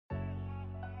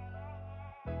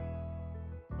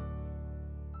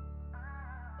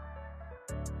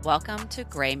Welcome to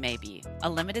Gray Maybe, a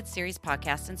limited series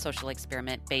podcast and social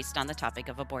experiment based on the topic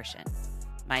of abortion.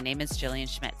 My name is Jillian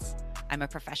Schmitz. I'm a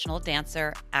professional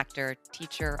dancer, actor,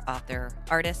 teacher, author,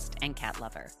 artist, and cat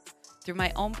lover. Through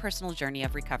my own personal journey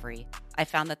of recovery, I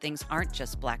found that things aren't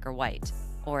just black or white,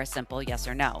 or a simple yes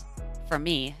or no. For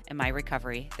me, in my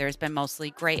recovery, there's been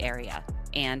mostly gray area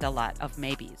and a lot of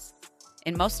maybes.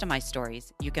 In most of my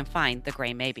stories, you can find the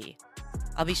gray maybe.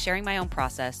 I'll be sharing my own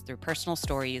process through personal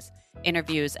stories,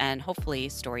 interviews, and hopefully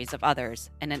stories of others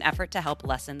in an effort to help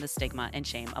lessen the stigma and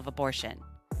shame of abortion.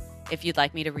 If you'd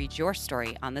like me to read your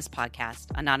story on this podcast,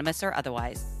 anonymous or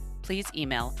otherwise, please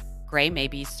email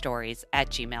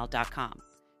graymaybesstories@gmail.com.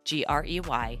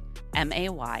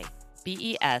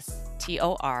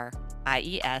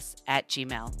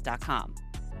 graymaybesstories@gmail.com.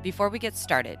 Before we get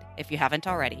started, if you haven't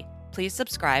already, please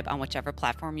subscribe on whichever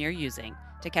platform you're using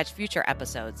to catch future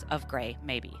episodes of Gray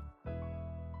Maybe.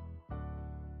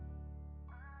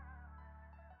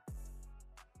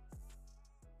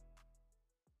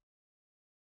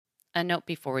 A note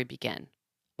before we begin.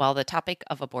 While the topic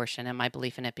of abortion and my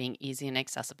belief in it being easy and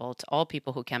accessible to all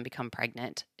people who can become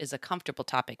pregnant is a comfortable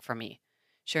topic for me,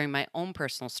 sharing my own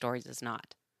personal stories is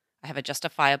not. I have a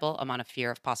justifiable amount of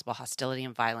fear of possible hostility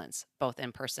and violence, both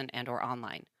in person and or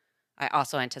online. I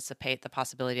also anticipate the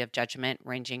possibility of judgment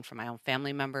ranging from my own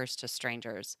family members to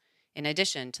strangers, in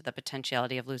addition to the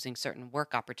potentiality of losing certain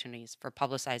work opportunities for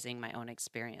publicizing my own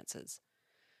experiences.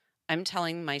 I'm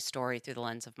telling my story through the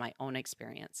lens of my own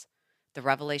experience. The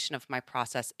revelation of my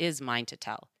process is mine to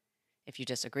tell. If you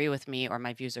disagree with me or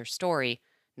my views or story,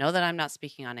 know that I'm not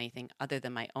speaking on anything other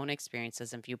than my own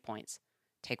experiences and viewpoints.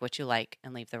 Take what you like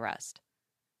and leave the rest.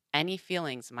 Any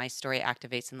feelings my story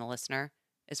activates in the listener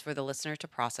is for the listener to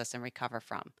process and recover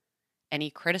from. Any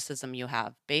criticism you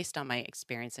have based on my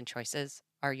experience and choices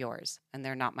are yours, and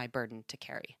they're not my burden to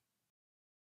carry.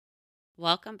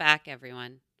 Welcome back,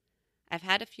 everyone. I've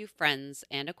had a few friends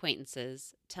and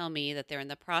acquaintances tell me that they're in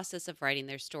the process of writing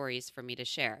their stories for me to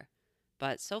share.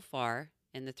 But so far,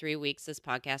 in the 3 weeks this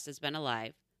podcast has been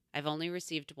alive, I've only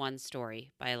received one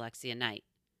story by Alexia Knight.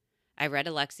 I read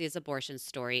Alexia's abortion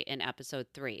story in episode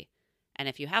 3, and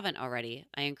if you haven't already,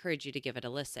 I encourage you to give it a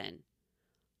listen.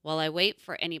 While I wait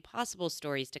for any possible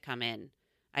stories to come in,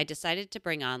 I decided to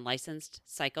bring on licensed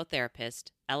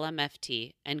psychotherapist,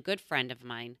 LMFT, and good friend of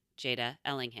mine, Jaayda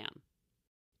Ellingham.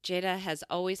 Jaayda has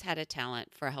always had a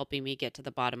talent for helping me get to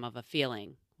the bottom of a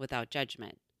feeling without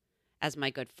judgment. As my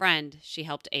good friend, she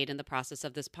helped aid in the process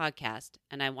of this podcast,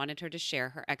 and I wanted her to share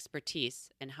her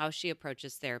expertise in how she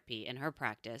approaches therapy in her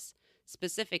practice,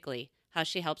 specifically how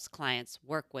she helps clients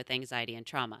work with anxiety and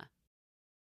trauma.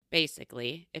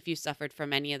 Basically, if you suffered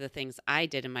from any of the things I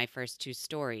did in my first 2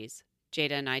 stories,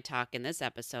 Jaayda and I talk in this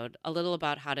episode a little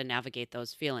about how to navigate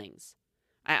those feelings.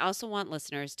 I also want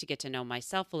listeners to get to know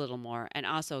myself a little more and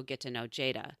also get to know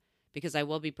Jaayda, because I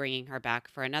will be bringing her back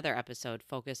for another episode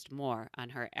focused more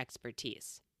on her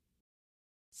expertise.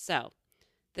 So,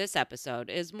 this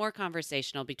episode is more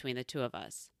conversational between the two of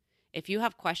us. If you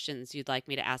have questions you'd like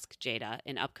me to ask Jaayda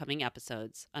in upcoming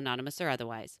episodes, anonymous or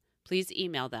otherwise, please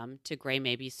email them to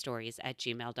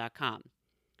graymaybesstories@gmail.com.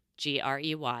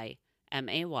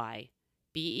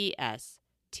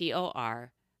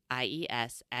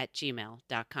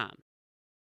 graymaybesstories@gmail.com.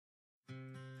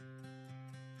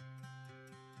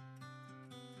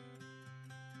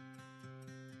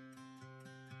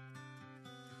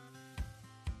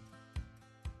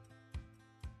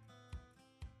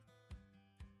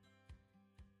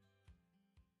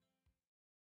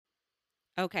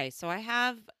 Okay, so I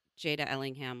have Jaayda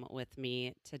Ellingham with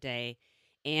me today.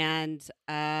 And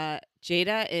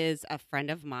Jaayda is a friend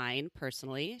of mine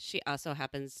personally. She also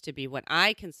happens to be what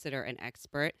I consider an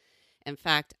expert. In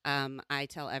fact, I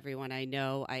tell everyone I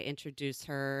know, I introduce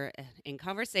her in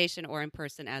conversation or in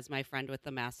person as my friend with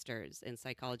the master's in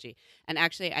psychology. And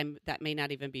actually, that may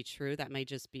not even be true. That may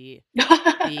just be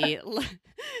the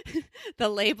the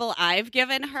label I've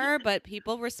given her, but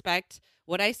people respect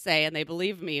what I say and they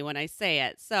believe me when I say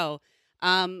it. So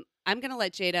I'm going to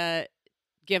let Jaayda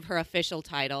give her official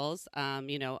titles.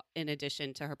 In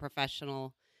addition to her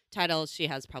professional titles, she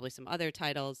has probably some other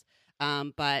titles.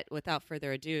 But without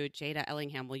further ado, Jaayda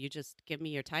Ellingham, will you just give me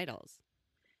your titles?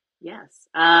 Yes.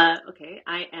 Okay.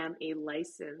 I am a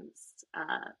licensed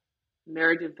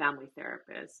marriage and family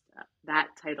therapist. That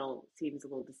title seems a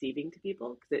little deceiving to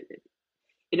people because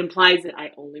it implies that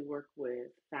I only work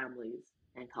with families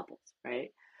and couples,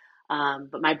 right?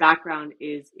 But my background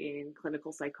is in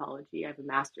clinical psychology. I have a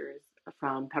master's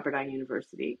from Pepperdine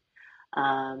University.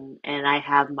 And I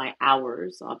have my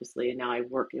hours, obviously, and now I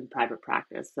work in private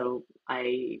practice. So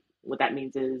what that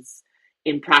means is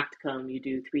in practicum, you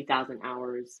do 3,000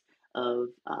 hours of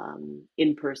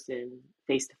in-person,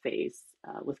 face-to-face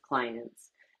with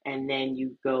clients. And then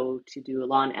you go to do a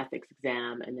law and ethics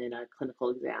exam and then a clinical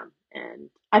exam. And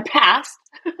I passed.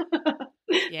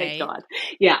 Thank Yay. God.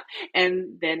 Yeah.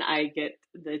 And then I get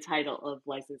the title of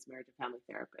licensed marriage and family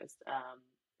therapist.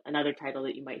 Another title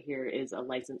that you might hear is a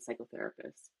licensed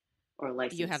psychotherapist or a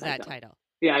You licensed have that psycho. title.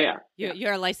 Yeah, yeah, yeah.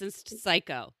 You're a licensed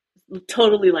psycho.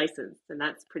 Totally licensed, and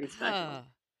that's pretty special. Oh,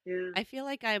 Yeah. I feel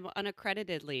like I'm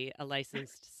unaccreditedly a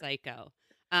licensed psycho.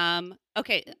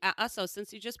 Okay. Also,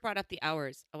 since you just brought up the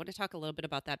hours, I want to talk a little bit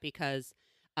about that because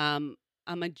um,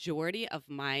 a majority of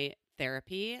my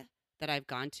therapy that I've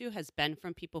gone to has been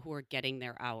from people who are getting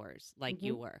their hours, like Mm-hmm.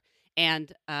 you were.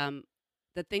 And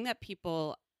the thing that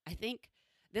people, I think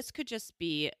this could just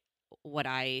be what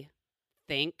I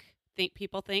think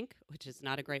people think, which is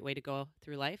not a great way to go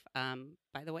through life,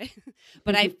 by the way.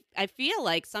 But I feel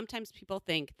like sometimes people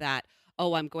think that,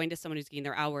 oh, I'm going to someone who's getting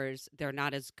their hours, they're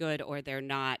not as good, or they're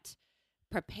not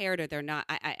prepared, or they're not.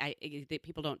 That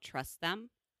people don't trust them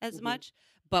as Mm-hmm. much.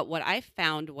 But what I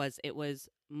found was it was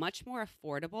much more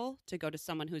affordable to go to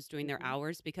someone who's doing their Mm-hmm.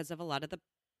 hours because of a lot of the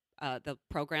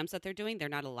programs that they're doing. They're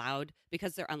not allowed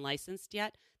because they're unlicensed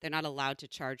yet. They're not allowed to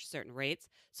charge certain rates.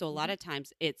 So a lot Mm-hmm. of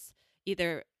times it's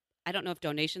either, I don't know if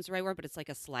donation's the right word, but it's like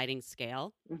a sliding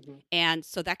scale. Mm-hmm. And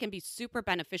so that can be super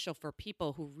beneficial for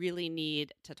people who really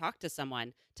need to talk to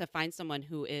someone to find someone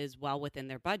who is well within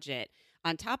their budget.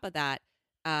 On top of that,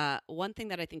 one thing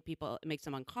that I think people it makes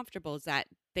them uncomfortable is that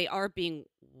they are being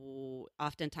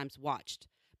oftentimes watched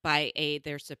by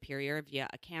their superior via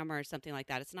a camera or something like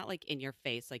that. It's not like in your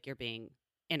face, like you're being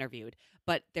interviewed,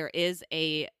 but there is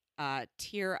a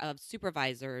tier of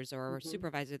supervisors or a Mm-hmm.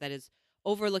 supervisor that is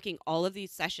overlooking all of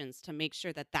these sessions to make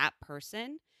sure that that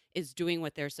person is doing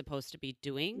what they're supposed to be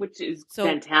doing. Which is So,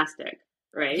 fantastic,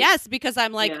 right? yes, because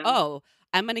I'm like, Yeah. oh,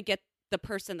 I'm going to get the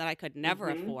person that I could never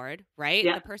Mm-hmm. afford, right?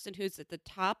 Yeah. The person who's at the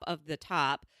top of the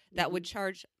top that Mm-hmm. would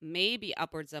charge maybe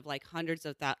upwards of like hundreds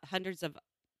of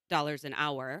dollars an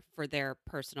hour for their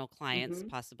personal clients, Mm-hmm.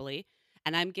 possibly.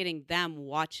 And I'm getting them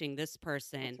watching this That's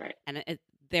person, right. and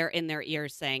they're in their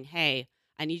ears saying, hey,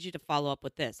 I need you to follow up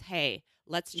with this. Hey,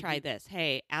 let's try Mm-hmm. this.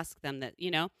 Hey, ask them that,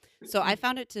 you know? So I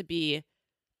found it to be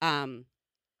um,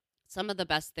 some of the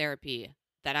best therapy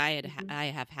that Mm-hmm. I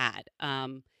have had.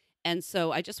 And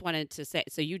so I just wanted to say,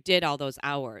 so you did all those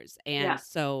hours, and Yeah.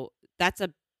 so that's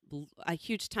a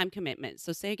huge time commitment.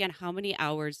 So say again, how many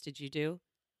hours did you do?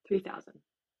 3,000.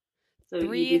 So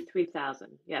you do Three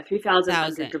 3,000. Yeah, 3,000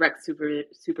 under thousand. direct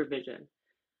supervision.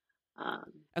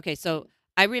 Um, Okay, so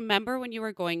I remember when you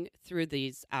were going through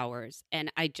these hours,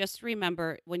 and I just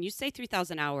remember when you say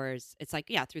 3,000 hours, it's like,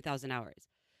 yeah, 3,000 hours.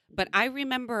 But I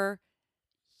remember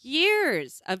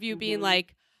years of you being mm-hmm.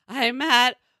 like, I'm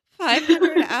at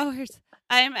 500 hours.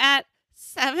 I'm at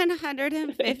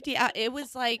 750. It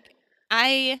was like,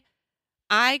 I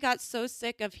I got so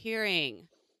sick of hearing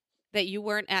that you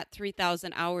weren't at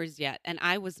 3,000 hours yet, and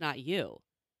I was not you.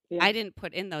 Yeah. I didn't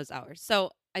put in those hours.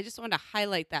 So I just want to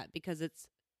highlight that because it's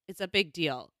a big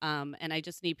deal. And I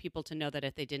just need people to know that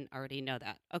if they didn't already know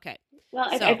that. Okay. Well,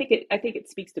 So, I think it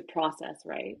speaks to process,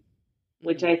 right?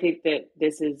 Which mhm, I think that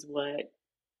this is what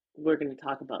we're going to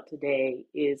talk about today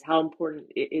is how important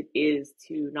it is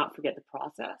to not forget the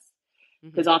process.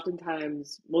 Because mhm,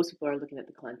 oftentimes most people are looking at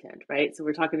the content, right? So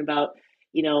we're talking about,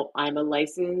 I'm a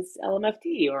licensed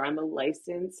LMFT or I'm a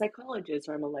licensed psychologist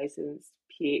or I'm a licensed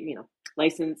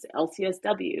licensed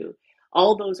LCSW.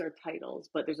 All those are titles,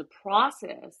 but there's a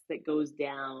process that goes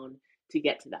down to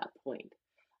get to that point.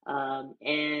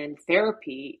 And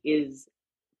therapy is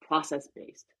process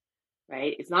based,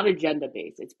 right? It's not agenda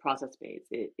based, it's process based.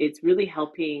 It's really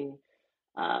helping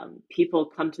people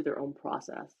come to their own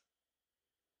process.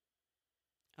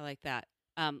 I like that.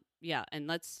 Yeah, and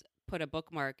let's put a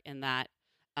bookmark in that.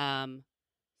 Um,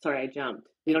 Sorry, I jumped.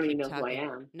 You and don't even keep know who I talking.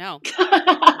 am. No,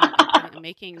 no, I'm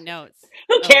making notes.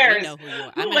 Who Oh, we cares? know who you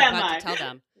are. I'm Who am about to I? tell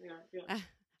them. Yeah, yeah.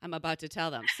 I'm about to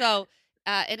tell them. So,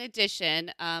 in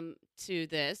addition to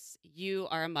this, you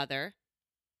are a mother.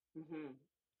 Mm-hmm.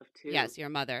 Of two. Yes, you're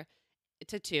a mother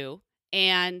to two,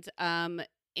 and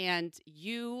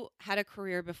you had a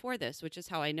career before this, which is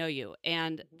how I know you.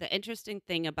 And Mm-hmm. the interesting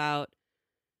thing about,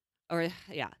 or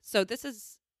yeah, so this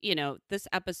is this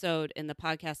episode in the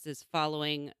podcast is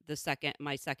following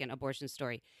my second abortion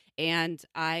story, and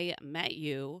I met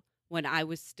you when I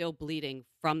was still bleeding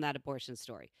from that abortion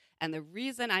story. And the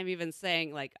reason I'm even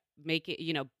saying like make it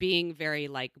being very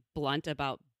like blunt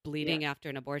about Yeah. bleeding after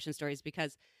an abortion story is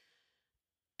because,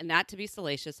 not to be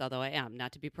salacious, although I am,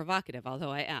 not to be provocative,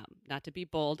 although I am, not to be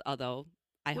bold, although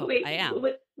I hope Wait, I am.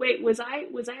 wait, wait, was I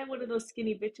one of those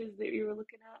skinny bitches that you were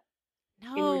looking at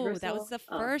in No, rehearsal?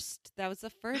 Oh, that was the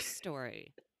first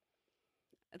story.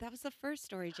 That was the first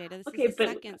story, Jada. This is okay, the but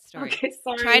second story. okay,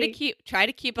 sorry. Try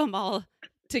to keep them all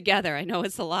together. I know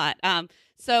it's a lot.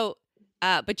 So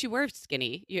but you were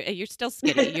skinny. You're still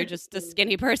skinny. You're just a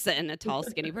skinny person, a tall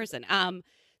skinny person.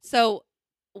 So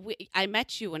I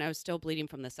met you when I was still bleeding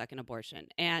from the second abortion.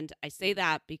 And I say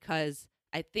that because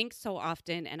I think so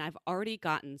often, and I've already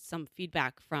gotten some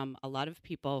feedback from a lot of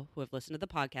people who have listened to the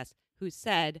podcast who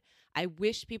said, I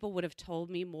wish people would have told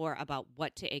me more about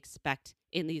what to expect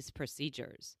in these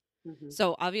procedures. Mhm,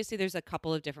 So obviously there's a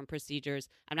couple of different procedures.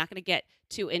 I'm not going to get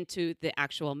too into the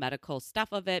actual medical stuff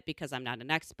of it because I'm not an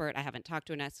expert. I haven't talked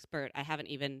to an expert. I haven't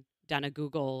even done a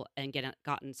Google and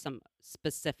gotten some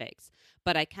specifics.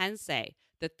 But I can say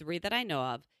the three that I know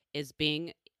of is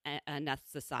being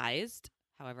anesthetized,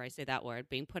 however I say that word,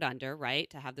 being put under, right,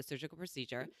 to have the surgical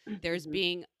procedure. There's mhm,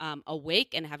 being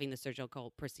awake and having the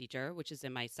surgical procedure, which is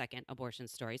in my second abortion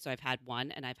story. So I've had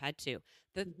one and I've had two.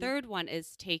 The mhm, third one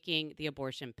is taking the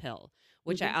abortion pill,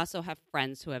 which I mhm, also have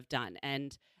friends who have done.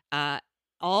 And uh,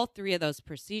 all three of those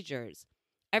procedures,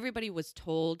 everybody was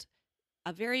told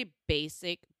a very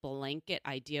basic blanket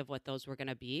idea of what those were going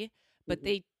to be, but mhm,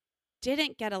 they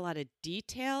didn't get a lot of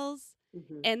details.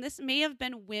 mhm, And this may have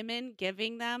been women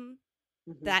giving them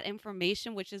mhm, that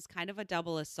information, which is kind of a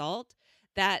double assault,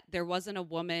 that there wasn't a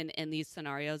woman in these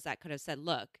scenarios that could have said,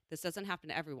 look, this doesn't happen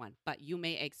to everyone, but you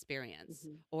may experience,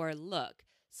 mhm, or look,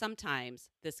 sometimes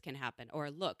this can happen, or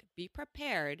look, be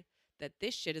prepared that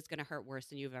this shit is going to hurt worse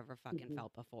than you've ever fucking mhm,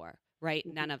 felt before, right?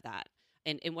 mhm, None of that.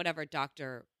 And in whatever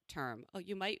doctor term, oh,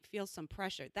 you might feel some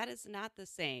pressure. That is not the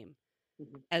same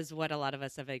mhm, as what a lot of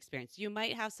us have experienced. You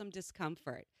might have some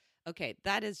discomfort. Okay,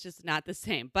 that is just not the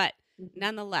same. But mhm,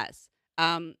 nonetheless,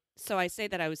 so I say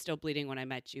that I was still bleeding when I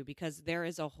met you because there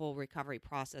is a whole recovery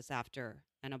process after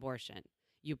an abortion.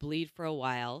 You bleed for a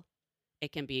while.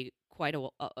 It can be quite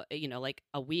like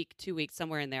a week, 2 weeks,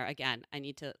 somewhere in there. Again, I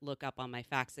need to look up on my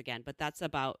facts again, but that's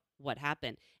about what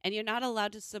happened. And you're not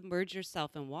allowed to submerge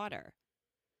yourself in water.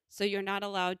 So you're not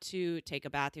allowed to take a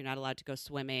bath. You're not allowed to go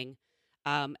swimming.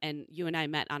 And you and I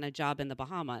met on a job in the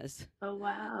Bahamas oh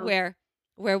wow.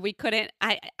 where we couldn't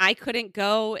I couldn't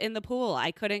go in the pool.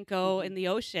 I couldn't go Mhm, in the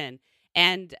ocean.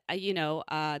 And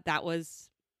that was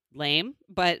lame,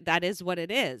 but that is what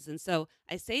it is. And so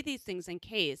I say these things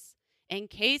in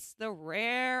case the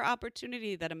rare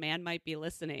opportunity that a man might be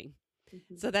listening,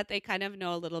 mhm, so that they kind of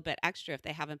know a little bit extra if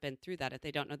they haven't been through that, if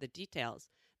they don't know the details,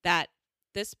 that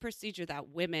this procedure that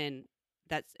women,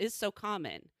 that is so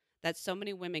common, that so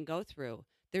many women go through,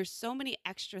 there's so many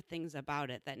extra things about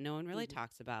it that no one really mhm,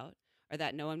 talks about, or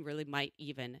that no one really might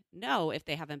even know if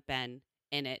they haven't been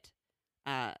in it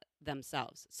uh,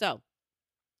 themselves. So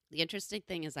the interesting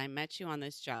thing is I met you on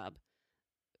this job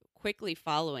quickly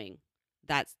following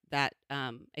that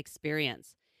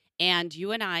experience, and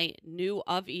you and I knew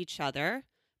of each other,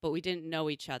 but we didn't know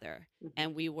each other, mhm,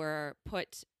 and we were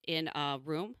put in a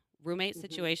roommate mhm.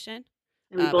 situation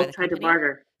And we by both the tried to company.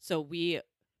 barter. So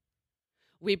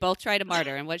we both tried to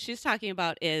martyr, and what she's talking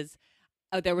about is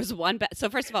there was one. So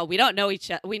first of all, we don't know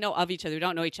each other. We know of each other. We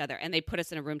don't know each other, and they put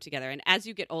us in a room together. And as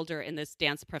you get older in this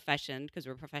dance profession, because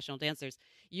we're professional dancers,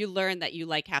 you learn that you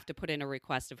like have to put in a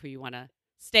request of who you want to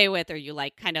stay with, or you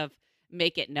like kind of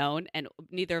make it known. And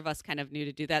neither of us kind of knew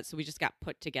to do that, so we just got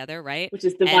put together, right? Which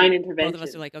is And divine both of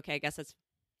us were intervention. like, okay, I guess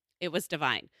it was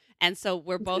divine. And so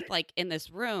we're both like in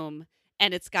this room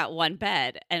and it's got one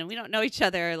bed and we don't know each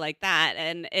other like that.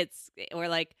 And we're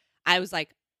like, I was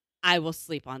like, I will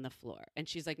sleep on the floor. And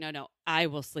she's like, no, no, I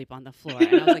will sleep on the floor.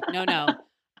 And I was like, no, no,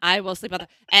 I will sleep on the,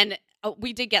 and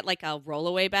we did get like a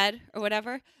rollaway bed or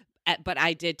whatever. But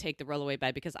I did take the rollaway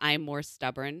bed because I'm more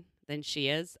stubborn than she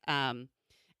is.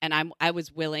 And I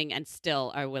was willing and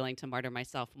still are willing to martyr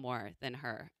myself more than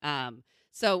her.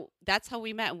 So that's how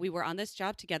we met. And we were on this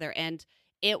job together. And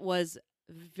it was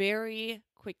very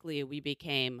quickly, we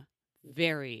became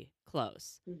very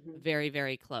close, Mhm, very,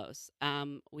 very close.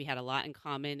 We had a lot in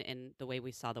common in the way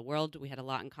we saw the world. We had a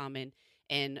lot in common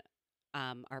in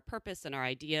our purpose and our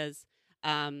ideas.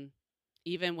 Um,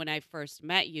 Even when I first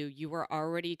met you, you were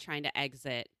already trying to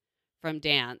exit from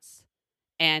dance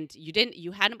and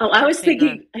you hadn't oh, put I your was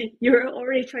finger. thinking you were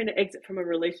already trying to exit from a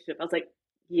relationship. I was like,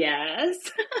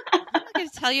 yes. I'm not going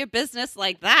to tell your business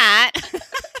like that.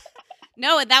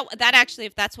 No, and that actually,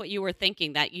 if that's what you were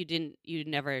thinking, that you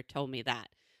never told me that.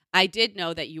 I did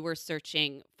know that you were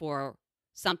searching for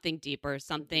something deeper,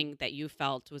 Mhm, something that you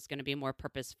felt was going to be more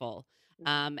purposeful,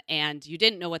 mhm, and you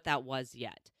didn't know what that was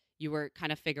yet. You were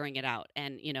kind of figuring it out,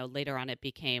 and later on it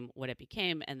became what it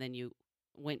became, and then you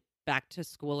went back to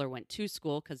school or went to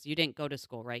school, because you didn't go to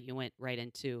school, right? You went right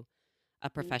into a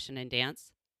profession in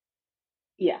dance.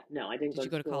 Yeah, no, I didn't Did go you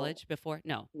to go to school. college before?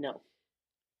 No. No.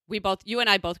 You and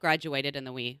I both graduated, and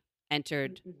then we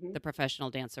entered Hmm. the professional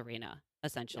dance arena, Yeah,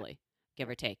 essentially, give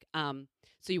yeah. or take.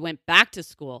 So you went back to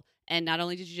school, and not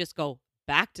only did you just go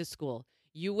back to school,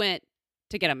 you went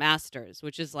to get a master's,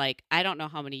 which is like, I don't know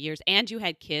how many years, and you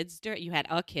had kids. You had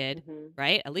a kid, Hmm.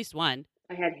 right? At least one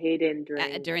I had Hayden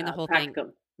during during the whole thing.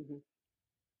 practicum. Hmm.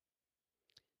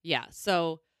 Yeah.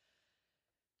 So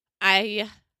I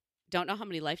don't know how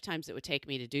many lifetimes it would take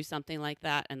me to do something like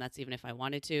that, and that's even if I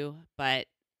wanted to. But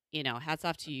hats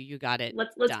off to you. You got it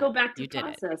Let's go done. back to You did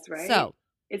it. process, right? So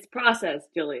It's process,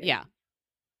 Jillian, yeah,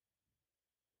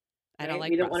 I don't right?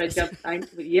 like We don't want to process. jump.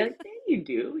 Yeah, you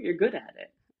do. You're good at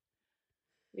it.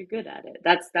 You're good at it.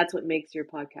 That's what makes your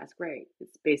podcast great.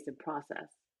 It's based in process.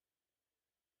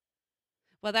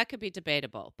 Well, that could be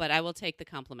debatable, but I will take the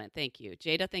compliment. Thank you.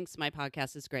 Jaayda thinks my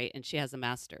podcast is great, and she has a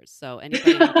master's. So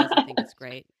anybody who doesn't think it's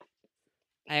great,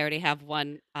 I already have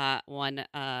one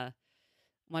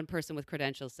person with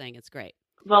credentials saying it's great.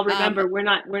 Well, Um, remember, we're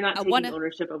not taking one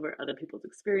ownership over other people's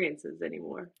experiences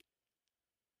anymore.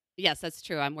 Yes, that's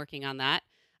true. I'm working on that.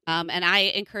 Hmm. And I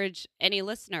encourage any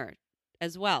listener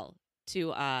as well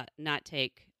to not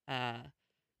take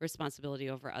responsibility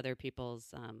over other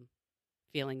people's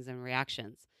feelings and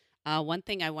reactions. One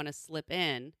thing I want to slip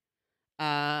in,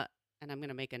 and I'm going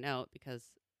to make a note because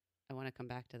I want to come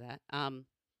back to that.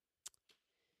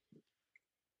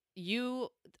 You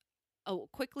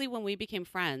quickly, when we became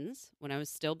friends, when I was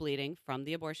still bleeding from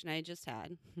the abortion I just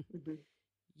had, Hmm.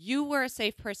 you were a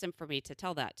safe person for me to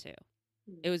tell that to.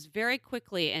 It was very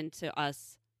quickly into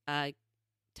us uh,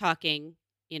 talking,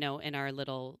 in our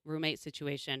little roommate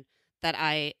situation, that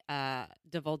I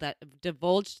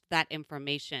divulged that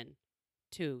information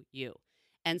to you,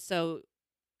 and so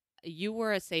you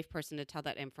were a safe person to tell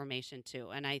that information to,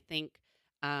 and I think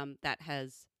that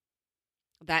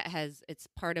has it's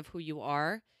part of who you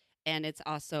are, and it's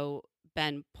also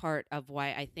been part of why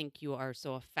I think you are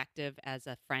so effective as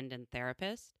a friend and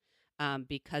therapist,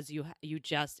 because you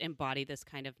just embody this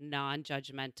kind of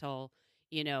non-judgmental,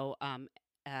 you know, um,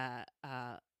 uh,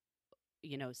 uh,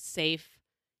 safe.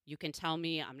 You can tell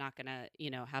me I'm not gonna,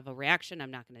 have a reaction.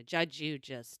 I'm not gonna judge you.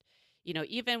 Just,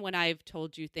 even when I've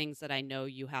told you things that I know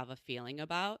you have a feeling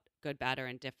about, good, bad, or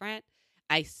indifferent,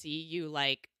 I see you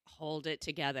like hold it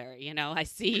together. I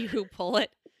see you pull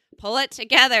it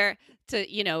together to,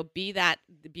 be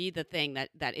the thing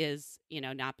that is,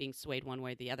 not being swayed one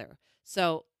way or the other.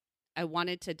 So I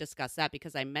wanted to discuss that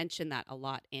because I mentioned that a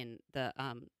lot in the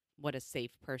what a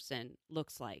safe person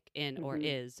looks like in or Hmm.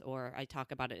 is, or I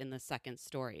talk about it in the second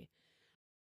story.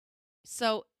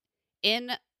 So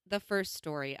in the first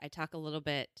story, I talk a little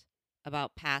bit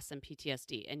about PASS and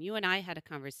PTSD. And you and I had a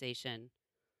conversation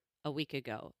a week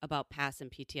ago about PASS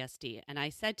and PTSD. And I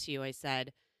said to you, I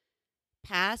said,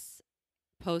 PASS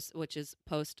which is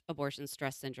post abortion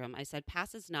stress syndrome, I said,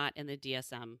 PASS is not in the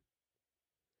DSM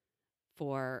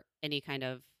for any kind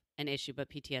of an issue, but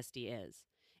PTSD is.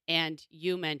 And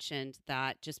you mentioned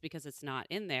that just because it's not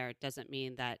in there doesn't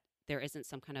mean that there isn't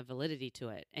some kind of validity to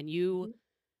it. And you Hmm.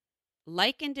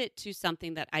 likened it to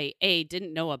something that I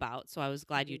didn't know about, so I was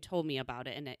glad you Hmm. told me about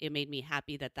it, and it made me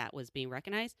happy that that was being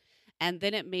recognized. And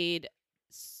then it made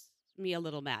me a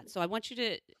little mad. So I want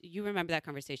you remember that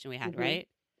conversation we had, Hmm. right?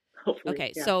 Hopefully,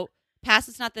 Okay, yeah. so PASS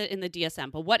is not in the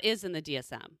DSM, but what is in the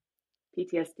DSM?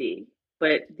 PTSD.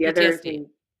 But the other PTSD. thing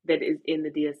that is in the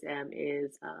DSM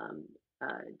is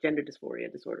gender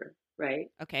dysphoria disorder, right?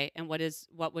 Okay, and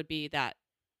what would be that?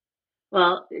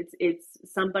 Well, it's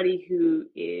somebody who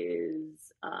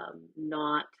is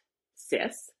not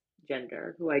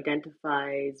cisgender, who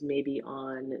identifies maybe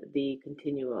on the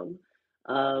continuum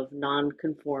of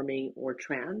non-conforming or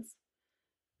trans,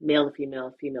 male to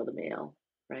female, female to male,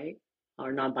 right?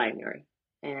 Or non-binary.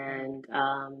 Mhm.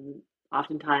 And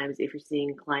oftentimes, if you're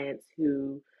seeing clients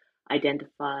who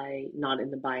identify not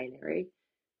in the binary,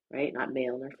 right, not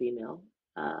male nor female,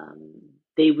 um,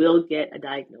 they will get a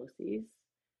diagnosis,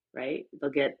 right? They'll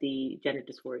get the gender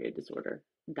dysphoria disorder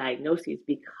diagnoses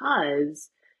because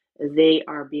they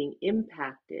are being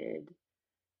impacted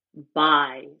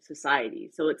by society.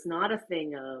 So it's not a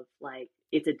thing of like,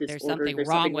 it's a There's disorder, something there's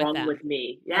wrong something with wrong them. with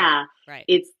me. Right, Yeah. right.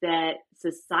 It's that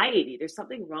society, there's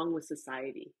something wrong with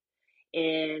society.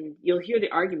 And you'll hear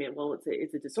the argument, well,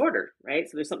 it's a disorder, right?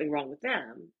 So there's something wrong with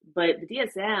them. But the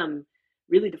DSM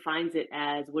really defines it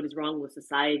as what is wrong with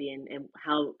society and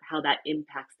how that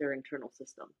impacts their internal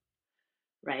system,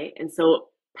 right? And so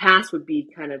past would be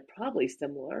kind of probably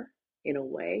similar in a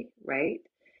way, right?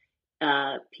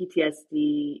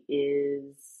 PTSD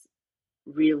is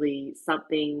really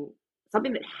something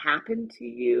that happened to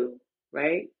you,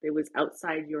 right? It was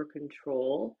outside your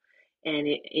control, and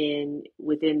in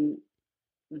within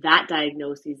that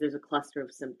diagnosis, there's a cluster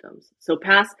of symptoms. So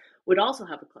past would also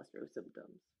have a cluster of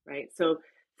symptoms, right? So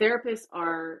therapists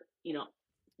are,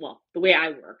 well, the way I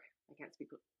work, I can't speak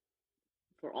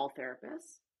for all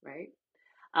therapists, right?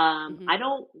 Mm-hmm. I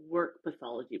don't work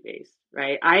pathology based,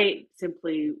 right? I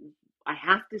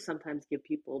have to sometimes give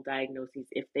people diagnoses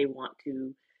if they want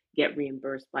to get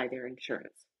reimbursed by their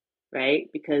insurance, right?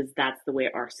 Because that's the way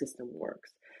our system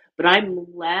works. But I'm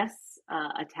less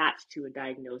attached to a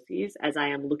diagnosis as I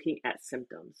am looking at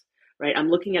symptoms, right? I'm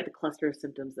looking at the cluster of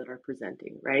symptoms that are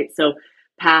presenting, right? So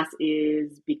past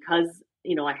is because,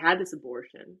 I had this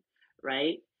abortion,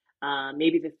 right?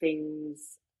 Maybe the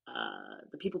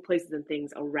people, places, and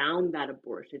things around that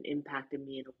abortion impacted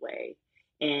me in a way.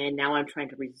 And now I'm trying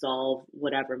to resolve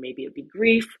whatever. Maybe it'd be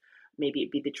grief, maybe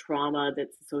it'd be the trauma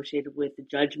that's associated with the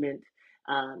judgment.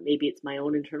 Maybe it's my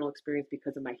own internal experience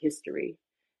because of my history.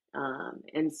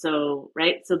 And so,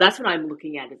 right, so that's what I'm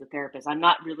looking at as a therapist. I'm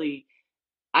not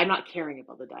caring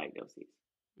about the diagnoses.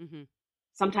 Mm-hmm.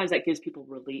 Sometimes that gives people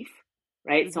relief,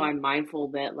 right? So Mm-hmm. I'm mindful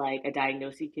that like a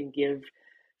diagnosis can give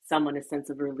someone a sense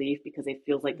of relief because it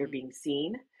feels like they're Mm-hmm. being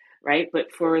seen, right?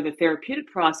 But for the therapeutic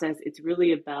process, it's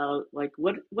really about like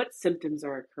what symptoms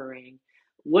are occurring,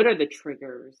 what are the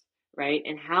triggers, right?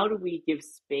 And how do we give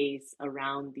space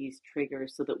around these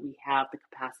triggers so that we have the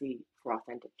capacity for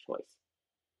authentic choice?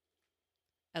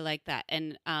 I like that.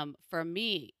 And for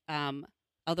me,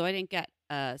 although I didn't get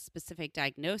a specific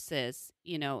diagnosis,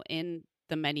 in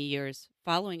the many years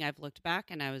following, I've looked back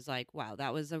and I was like, wow,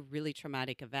 that was a really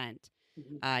traumatic event.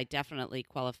 Mm-hmm. I definitely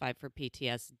qualified for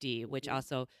PTSD, which Yeah.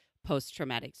 also post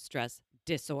traumatic stress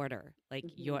disorder. Like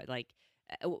Mm-hmm. you're like,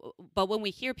 but when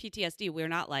we hear PTSD, we're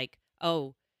not like,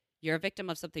 oh, you're a victim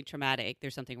of something traumatic.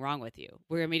 There's something wrong with you.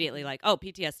 We're immediately Mm-hmm. like, oh,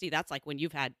 PTSD. That's like when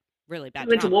you've had really You bad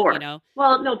went to trauma. war.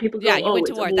 Well, no, people Yeah, go, you oh, went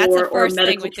to it's a war. That's the war or first thing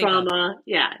medical we think of. trauma.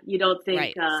 Yeah,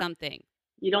 Right. Something.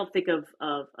 you don't think of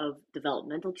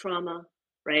developmental trauma,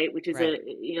 right? Which is Right.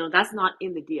 that's not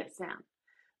in the DSM,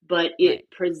 but Right.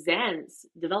 it presents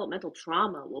developmental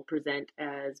trauma will present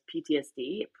as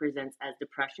PTSD. It presents as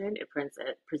depression.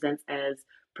 Presents as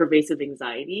pervasive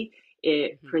anxiety.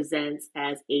 It Mhm. presents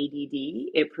as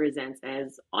ADD. It presents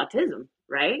as autism,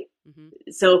 right? Mhm.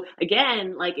 So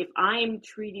again, like if I'm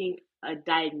treating a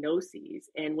diagnosis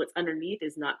and what's underneath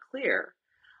is not clear,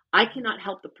 I Mhm. cannot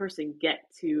help the person get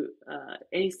to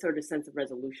any sort of sense of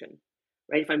resolution,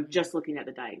 right? If I'm Mhm. just looking at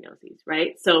the diagnoses,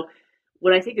 right? So,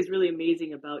 what I think is really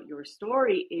amazing about your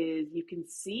story is you can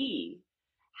see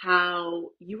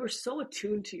how you were so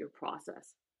attuned to your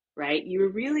process, right? You were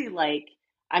really like,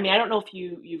 I mean, I don't know if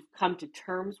you've come to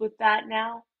terms with that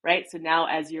now, right? So now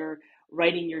as you're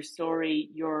writing your story,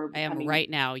 you're I am becoming right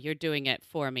now. You're doing it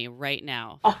for me right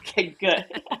now. okay, good.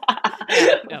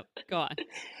 Yeah. No. Go on.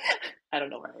 I don't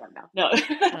know where I am now. No,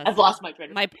 I've That's lost my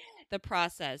train of my thought. the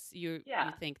process. You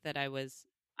Yeah, think that I was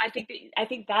I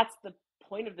think that's the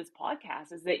point of this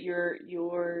podcast is that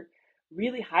you're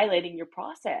really highlighting your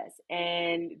process,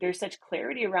 and there's such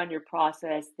clarity around your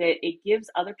process that it gives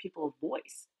other people a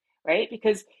voice, right?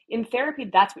 Because in therapy,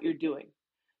 that's what you're doing.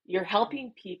 You're Mhm.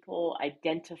 helping people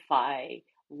identify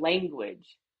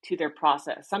language to their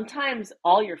process. Sometimes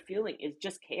all you're feeling is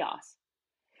just chaos.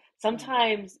 Mm.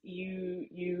 Sometimes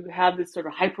you have this sort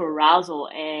of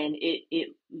hyperarousal and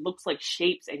it looks like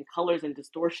shapes and colors and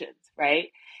distortions,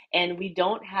 right? And we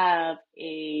don't have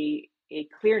a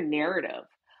clear narrative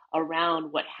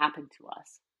around what happened to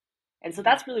us. And so Mhm.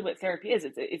 that's really what therapy is.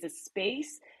 It's a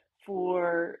space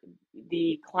for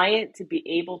the client to be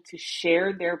able to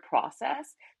share their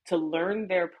process, to learn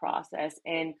their process,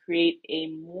 and create a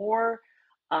more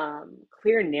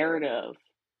clear narrative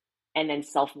and then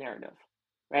self narrative,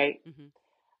 right? Mhm.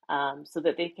 So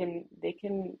that they can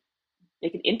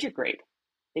integrate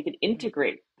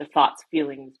Mhm. the thoughts,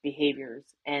 feelings, behaviors,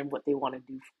 and what they want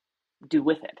to do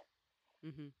with it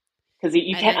Mhm. because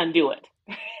you And can't then undo it.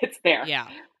 It's there. yeah.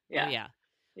 Oh Yeah, yeah.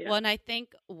 yeah. Well, and I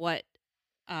think what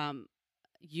um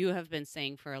you have been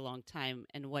saying for a long time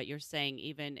and what you're saying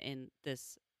even in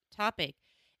this topic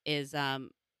is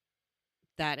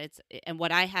that and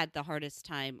what I had the hardest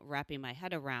time wrapping my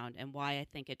head around and why I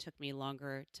think it took me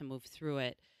longer to move through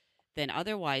it than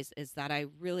otherwise is that I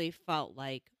really felt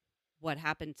like what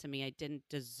happened to me I didn't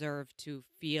deserve to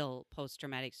feel post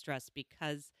traumatic stress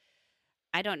because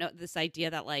I don't know this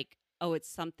idea that like oh it's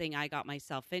something I got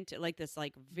myself into like this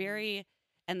like Mhm. very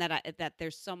and that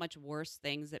there's so much worse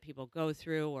things that people go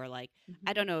through, or like,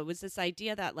 I Mhm. don't know, it was this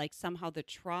idea that like somehow the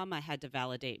trauma had to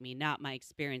validate me, not my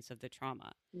experience of the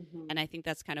trauma. And Mhm. I think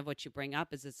that's kind of what you bring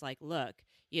up is it's like, look,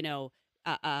 you know,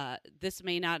 this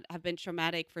may not have been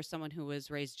traumatic for someone who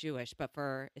was raised Jewish, but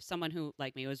for if someone who,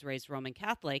 like me, was raised Roman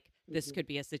Catholic, this Mhm. could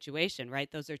be a situation,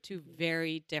 right? Those are two Mhm.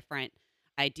 very different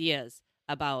ideas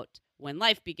about when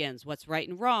life begins, what's right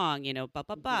and wrong, blah,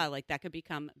 blah, Mhm. blah. Like that could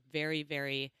become very,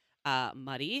 very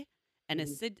muddy and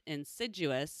Mhm.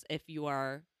 insidious if you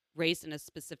are raised in a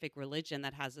specific religion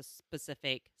that has a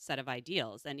specific set of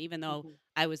ideals. And even though Mhm.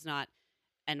 I was not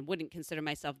and wouldn't consider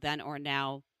myself then or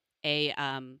now a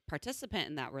participant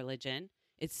in that religion,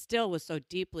 it still was so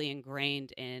deeply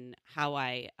ingrained in how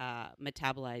I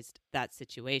metabolized that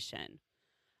situation.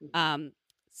 Mhm. Um,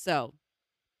 so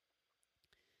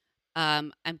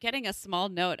I'm getting a small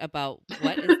note about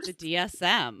what is the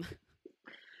DSM.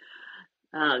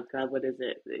 Oh God, what is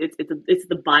it? It's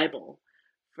the Bible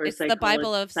for It's the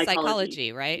Bible of psychology.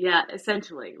 psychology, right? Yeah,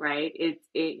 essentially, right? It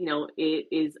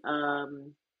is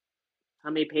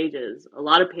how many pages? A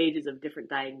lot of pages of different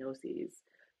diagnoses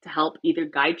to help either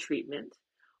guide treatment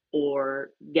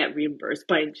or get reimbursed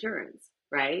by insurance,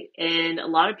 right? And a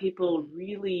lot of people Mm-hmm.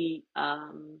 really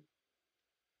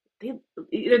they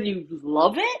either you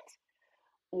love it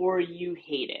or you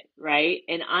hate it, right?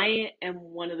 And I am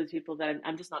one of those people that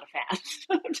I'm just not a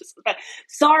fan. I'm just a fan.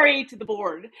 Sorry to the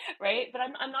board, right? But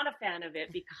I'm not a fan of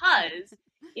it because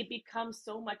it becomes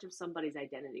so much of somebody's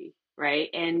identity, right?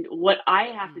 And what I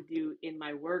have to Mm, do in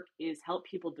my work is help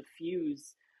people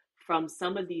diffuse from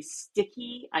some of these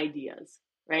sticky ideas,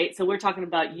 right? So we're talking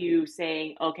about mm-hmm. you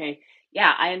saying, okay,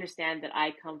 yeah, I understand that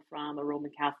I come from a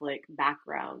Roman Catholic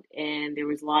background, and there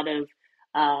was a lot of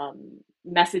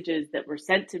messages that were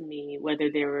sent to me, whether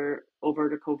they were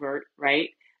overt or covert, right?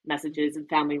 Mm-hmm. Messages and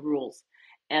family rules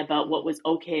about what Mm-hmm. was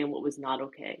okay and what was not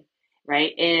okay,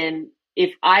 right? And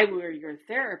if I were your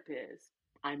therapist,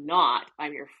 I'm not,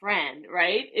 I'm your friend,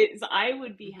 right? It's I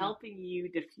would be Mm-hmm. helping you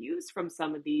diffuse from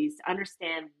some of these,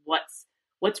 understand what's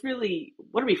really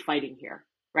what are we fighting here,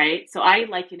 right? So I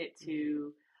liken it Mm-hmm.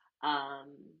 to um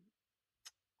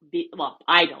well,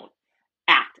 I don't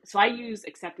act. So I use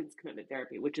acceptance commitment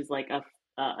therapy, which is like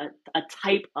a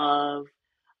type of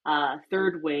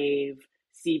third wave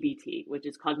CBT, which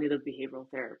is cognitive behavioral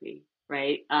therapy,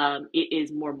 right? It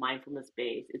is more mindfulness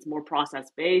based, it's more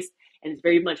process based, and it's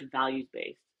very much values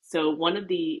based. So one of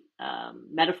the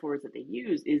metaphors that they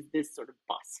use is this sort of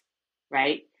bus,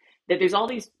 right? That there's all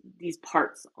these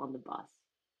parts on the bus,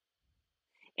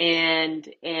 and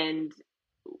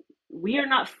we are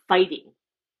not fighting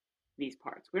these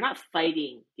parts. We're not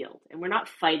fighting guilt, and we're not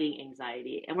fighting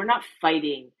anxiety, and we're not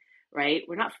fighting, right?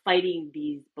 We're not fighting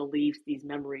these beliefs, these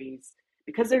memories,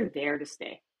 because they're there to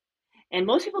stay. And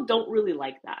most people don't really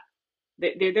like that.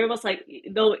 They're almost like,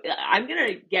 no, I'm going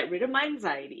to get rid of my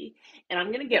anxiety and I'm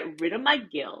going to get rid of my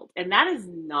guilt. And that is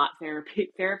not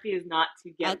therapy. Therapy is not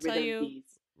to I'll get rid tell of you these.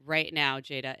 right now,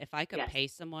 Jada, if I could Yes. pay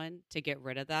someone to get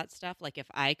rid of that stuff, like if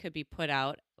I could be put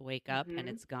out, wake up, and Hmm.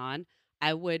 it's gone,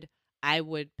 I would I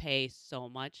would pay so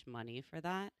much money for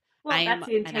that. I Well, am that's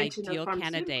the an intention of ideal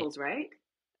candidate. pharmaceuticals, right?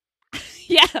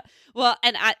 Yeah. Well,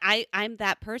 and I'm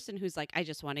that person who's like, I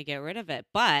just want to get rid of it.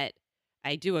 But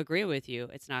I do agree with you.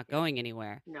 It's not Yeah. going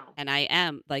anywhere. No. And I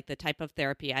am like the type of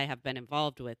therapy I have been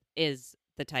involved with is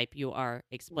the type you are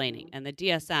explaining. Hmm. And the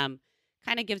Hmm. DSM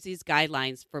kind of gives these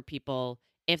guidelines for people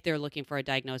if they're looking for a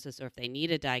diagnosis or if they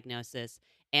need a diagnosis.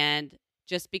 And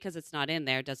just because it's not in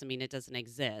there doesn't mean it doesn't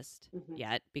exist Hmm.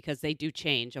 yet, because they do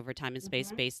change over time and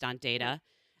space Hmm. based on Yeah. data.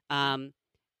 Hmm. Um,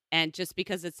 and just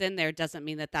because it's in there doesn't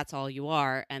mean that that's all you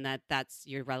are, and that that's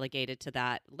you're relegated to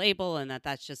that label, and that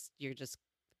that's just you're just,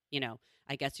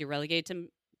 I guess you're relegated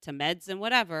to meds and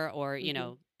whatever, or Hmm.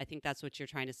 I think that's what you're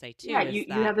trying to say Yeah, too, is you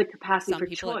that have the capacity some for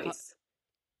people choice,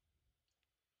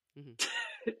 Mhm.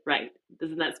 right?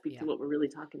 Doesn't that speak to Yeah. what we're really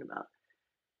talking about?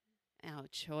 Oh,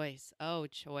 choice. Oh,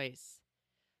 choice.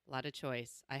 A lot of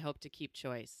choice. I hope to keep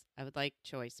choice. I would like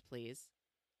choice, please.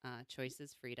 Choice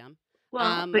is freedom.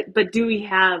 Well, um but do we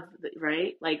have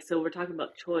right? Like, so we're talking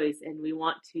about choice, and we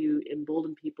want to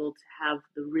embolden people to have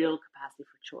the real capacity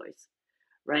for choice,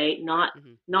 right?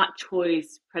 mhm, Not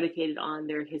choice predicated on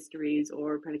their histories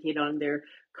or predicated on their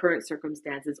current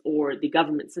circumstances or the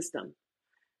government system,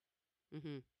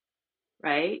 mhm.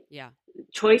 right? Yeah.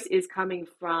 Choice is coming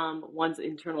from one's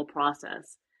internal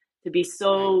process, to be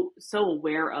Right. so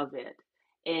aware of it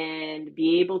and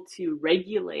be able to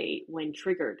regulate when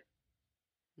triggered,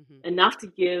 Mhm. enough to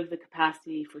give the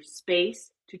capacity for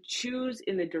space to choose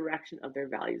in the direction of their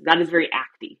values. That is very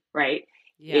acty, right?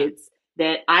 Yeah. It's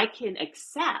that I can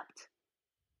accept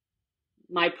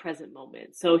my present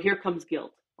moment. So here comes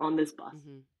guilt on this bus.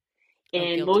 Mm-hmm. Oh,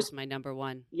 And guilt is most, my number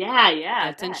one. yeah, I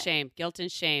Guilt and bet. shame. Guilt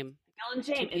and shame. Guilt and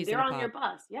Two shame. And peas in they're a on your pod.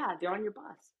 bus. Yeah, they're on your bus.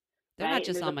 They're not Right. And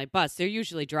just there's on a, my bus. They're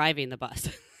usually driving the bus.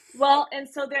 well, and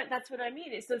so that's what I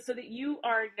mean. So that you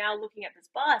are now looking at this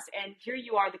bus, and here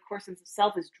you are, the core sense of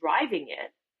self is driving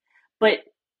it, but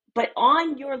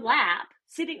on your lap,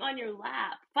 sitting on your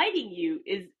lap, fighting you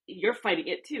is you're fighting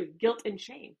it too. Guilt and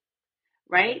shame,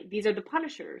 Mm-hmm. right? These are the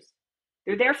punishers.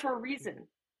 They're there for a Mm-hmm. reason.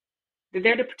 They're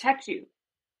there to protect you,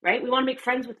 right? We want to make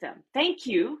friends with them. Thank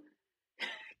you.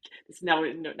 This now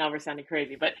we're sounding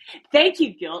crazy, but thank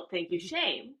you, guilt. Thank you,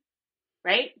 shame,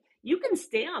 right? You can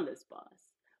stay on this bus,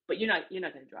 but you're not going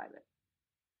to drive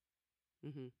it,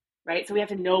 Mm-hmm. right? So we have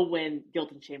to know when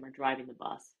guilt and shame are driving the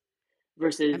bus I'm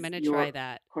versus going to try your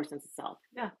that. core sense of self.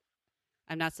 Yeah.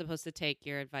 I'm not supposed to take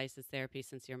your advice as therapy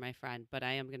since you're my friend, but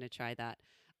I am going to try that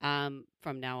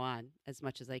from now on as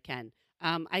much as I can.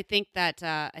 I think that's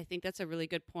a really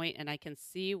good point, and I can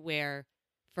see where,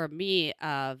 for me,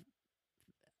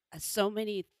 so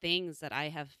many things that I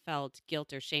have felt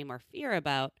guilt or shame or fear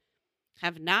about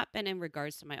have not been in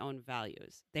regards to my own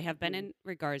values. They have been Mm-hmm. in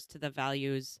regards to the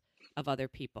values of other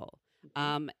people. Mm-hmm.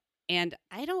 Um, and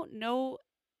I don't know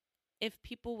if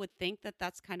people would think that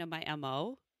that's kind of my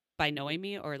MO by Mm-hmm. knowing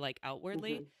me or like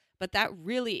outwardly, Mm-hmm. but that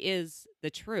really is the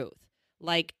truth.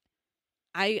 Like,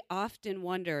 I often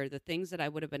wonder the things that I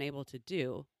would have been able to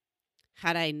do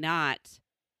had I not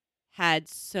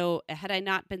had I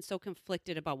not been so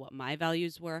conflicted about what my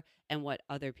values were and what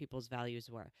other people's values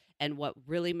were, and what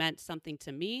really meant something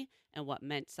to me and what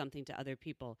meant something to other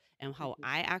people, and how Mm-hmm.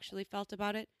 I actually felt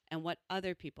about it and what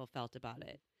other people felt about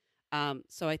it.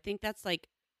 So I think that's like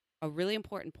a really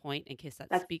important point in case that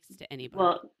That's speaks to anybody.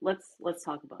 well. Let's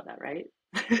talk about that, right?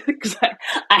 Because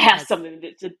I have Let's something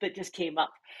that just came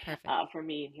up Perfect. for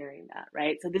me in hearing that,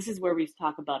 right? So this is where we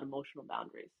talk about emotional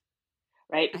boundaries,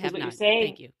 right? I Because have what you're none. saying,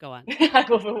 Thank you. Go on.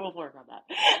 we'll work on that,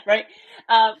 right?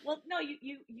 Well, no,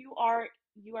 you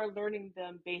are learning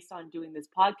them based on doing this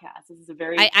podcast. This is a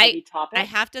very I I heavy I topic.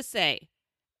 have to say,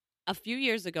 a few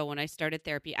years ago when I started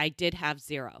therapy, I did have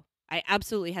zero. I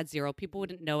absolutely had zero. People Mhm.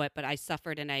 wouldn't know it, but I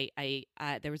suffered, and I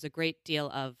there was a great deal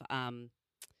of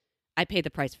I paid the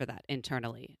price for that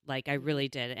internally. Like, I Mhm. really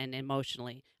did, and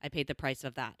emotionally, I paid the price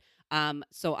of that.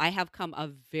 So I have come a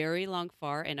very long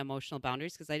far in emotional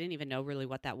boundaries because I didn't even know really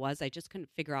what that was. I just couldn't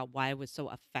figure out why I was so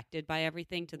affected by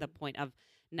everything to the Mhm. point of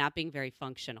not being very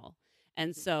functional.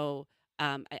 And Mhm. so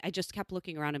I just kept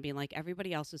looking around and being like,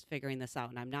 everybody else is figuring this out,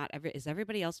 and I'm not. Is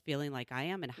everybody else feeling like I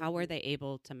am? And how are Mhm. they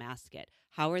able to mask it?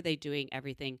 How are they doing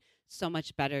everything so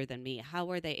much better than me? How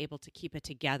are they able to keep it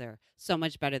together so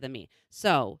much better than me?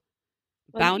 So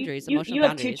Well, you, boundaries, you emotional you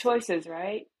have two boundaries. choices,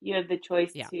 right? You have the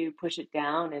choice Yeah. to push it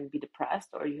down and be depressed,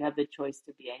 or you have the choice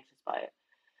to be anxious by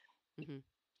it, Hmm.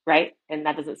 right? And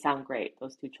that doesn't sound great,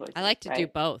 those two I choices, like to do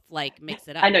right? both, like mix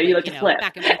it I up, know you like, like to flip.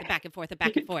 back and forth and back and forth and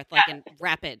back and forth, like in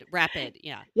rapid.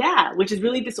 Yeah. Yeah, which is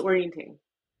really disorienting,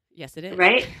 Yes, it is.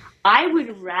 right? I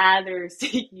would rather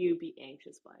see you be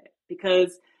anxious by it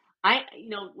because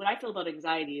what I feel about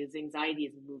anxiety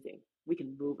is moving. We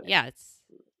can move it, Yeah.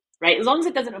 right? As long as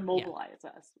it doesn't Yeah. immobilize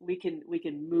us, we can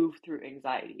move through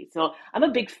anxiety. So I'm a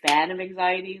big fan of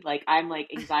anxiety. Like I'm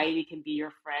like anxiety can be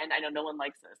your friend. I know no one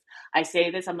likes this. I say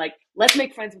this. I'm like, let's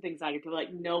make friends with anxiety. People are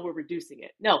like, no, we're reducing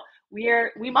it. No, we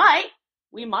Hmm.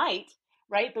 might,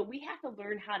 right? But we have to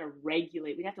learn how to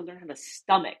regulate. We have to learn how to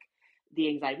stomach the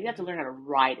anxiety. We have to Hmm. learn how to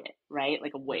ride it, right?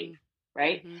 Like a wave, Hmm.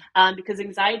 right? Hmm. Because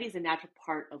anxiety is a natural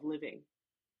part of living,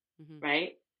 Hmm.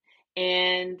 right?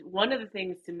 And one of the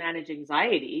things to manage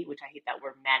anxiety, which I hate that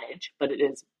word manage, but it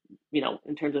is,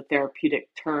 in terms of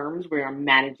therapeutic terms, we are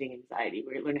managing anxiety.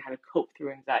 We're learning how to cope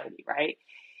through anxiety, right?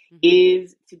 Hmm.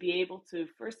 Is to be able to,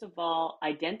 first of all,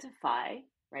 identify,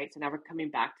 right? So now we're coming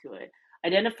back to it.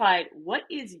 Identify what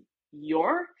is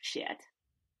your shit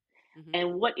Hmm.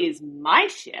 and what is my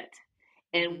shit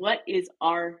and Hmm. what is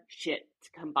our shit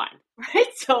combined, right?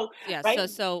 So, Yeah. right?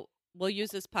 So we'll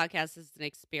use this podcast as an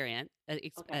experience, Okay.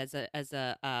 as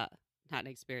a not an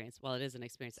experience. Well, it is an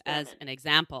experience as Experiment. an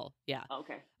example. Yeah.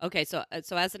 Okay. Okay. So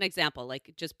as an example,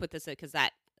 like, just put this because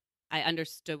that I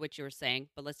understood what you were saying,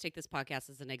 but let's take this podcast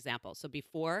as an example. So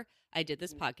before I did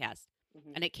this Hmm. podcast,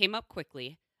 Hmm. and it came up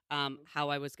quickly, Hmm. how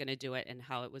I was going to do it and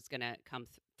how it was going to come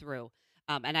through,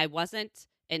 and I wasn't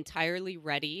entirely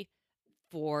ready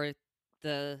for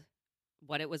the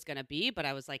what it was going to be, but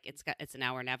I was like, it's an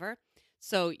hour never.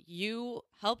 So you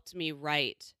helped me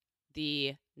write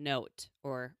the note,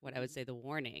 or what I would Hmm. say the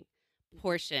warning Hmm.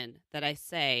 portion that I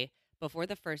say before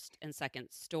the first and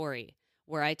second story,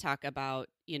 where I talk about,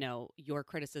 your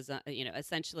criticism,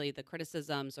 essentially the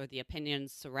criticisms or the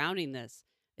opinions surrounding this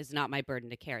is not my burden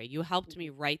to carry. You helped me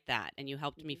Mhm. write that and you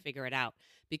helped me Mhm. figure it out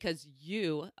because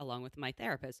you, along with my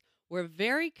therapist, were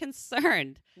very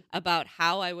concerned about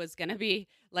how I was going to be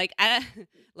like,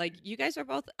 like you guys are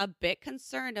both a bit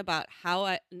concerned about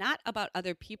how not about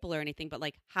other people or anything, but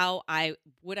like how I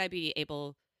be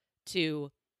able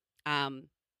to, um,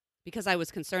 because I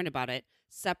was concerned about it,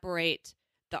 separate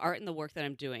the art and the work that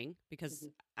I'm doing because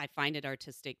Mhm. I find it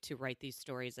artistic to write these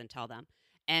stories and tell them,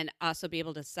 and also be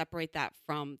able to separate that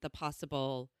from the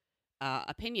possible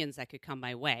opinions that could come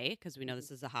my way because we know Mhm.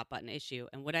 this is a hot button issue.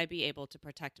 And would I be able to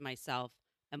protect myself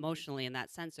Mhm. emotionally in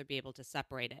that sense or be able to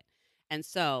separate it? And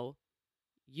so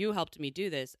you helped me do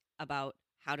this about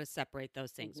how to separate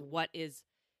those things. Mhm. What is,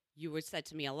 you were said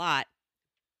to me a lot,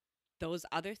 those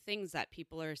other things that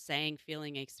people are saying,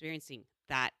 feeling, experiencing,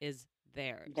 that is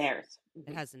theirs. Theirs.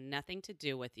 It Mhm. has nothing to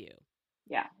do with you.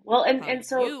 Yeah. Well, How and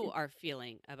so you are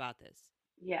feeling about this.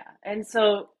 yeah, and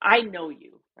so I know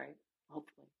you, right?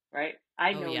 Hopefully, right?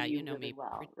 I Oh know yeah, you you know really me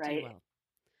well, pretty right? well.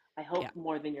 I hope Yeah.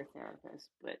 more than your therapist,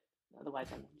 but otherwise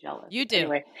I'm jealous. You do.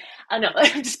 Anyway, no, You do.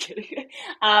 I'm just kidding.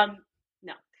 Um,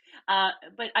 no,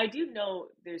 but I do know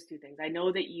there's two things. I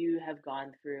know that you have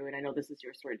gone through, and I know this is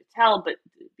your story to tell, but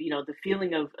the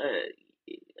feeling of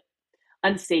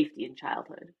unsafety in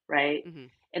childhood, right? Mm-hmm.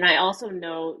 And I also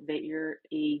know that you're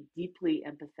a deeply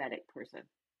empathetic person,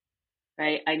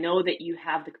 right? I know that you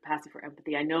have the capacity for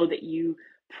empathy. I know that you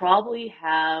probably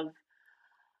have,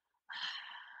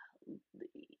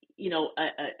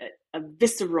 a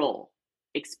visceral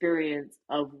experience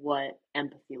of what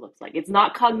empathy looks like. It's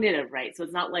not cognitive, right? So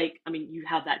it's not like, I mean, you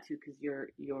have that too because you're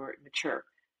mature,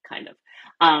 kind of,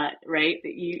 right?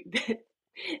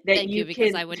 That Thank you, you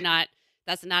because can I would not,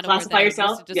 that's not a word that classify I would use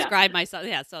yourself. to Yeah. describe myself.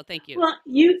 Yeah, so thank you. Well,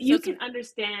 you So can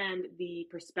understand the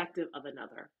perspective of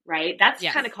another, right? That's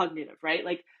kind of yes. cognitive, right?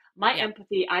 Like my Yep.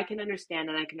 empathy, I can understand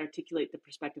and I can articulate the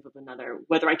perspective of another,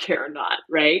 whether I care or not,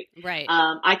 right? Right.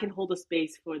 I can hold a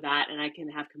space for that, and I can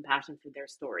have compassion for their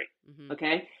story. Mm-hmm.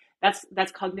 Okay,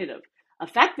 that's cognitive.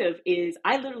 Affective is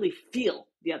I literally feel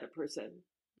the other person,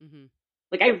 Mm-hmm.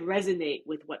 like I resonate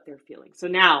with what they're feeling. So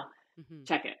now, Mm-hmm.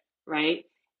 check it, right?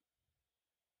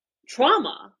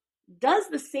 Trauma does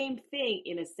the same thing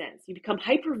in a sense. You become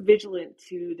hyper vigilant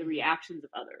to the Mm-hmm. reactions of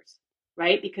others,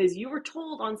 right? Because you were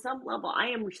told on some level, I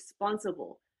am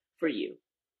responsible for you.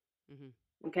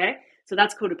 Mm-hmm. Okay. So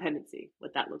that's codependency,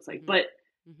 what that looks like. Mm-hmm. But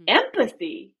Mm-hmm.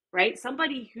 empathy, right?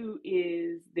 Somebody who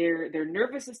is their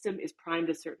nervous system is primed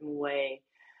a certain way,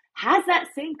 has that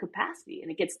same capacity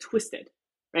and it gets twisted,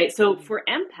 right? So Mm-hmm. for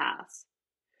empaths,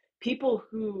 people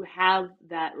who have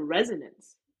that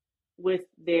resonance with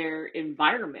their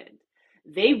environment,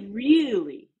 they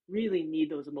really, really need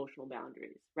those emotional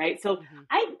boundaries, right? So Mm-hmm.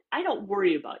 I don't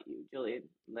worry about you, Jillian.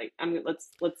 Like I'm let's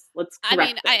I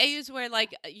mean, correct I this. use where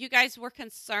like you guys were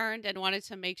concerned and wanted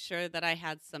to make sure that I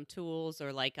had some tools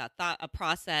or like a thought, a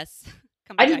process,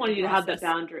 I coming just back to wanted you to have that process.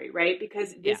 boundary, right?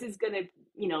 Because Yeah. this is gonna,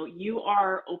 you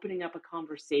are opening up a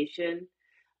conversation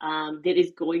that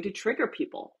is going to trigger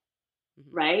people,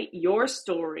 Mm-hmm. right? Your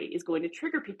story is going to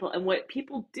trigger people, and what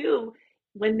people do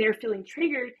when they're feeling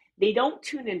triggered, they don't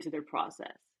tune into their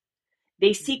process.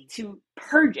 They Mm-hmm. seek to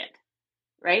purge it,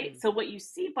 right? Mm-hmm. So what you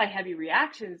see by heavy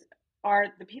reactions are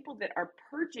the people that are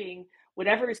purging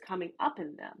whatever is coming up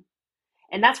in them.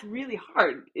 And that's really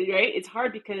hard, right? It's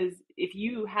hard because if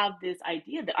you have this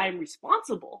idea that I'm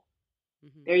responsible,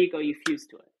 Mm-hmm. there you go, you fuse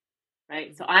to it,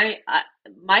 right? So Mm-hmm.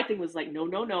 my thing was like, no,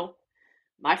 no, no.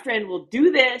 My friend will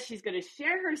do this. She's going to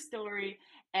share her story,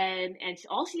 and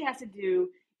all she has to do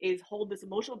is hold this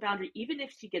emotional boundary. Even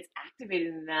if she gets activated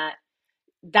in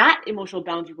that emotional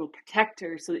boundary will protect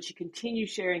her so that she continues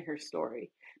sharing her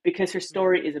story because her Mm-hmm.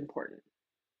 story is important,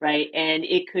 right? And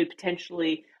it could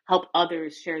potentially help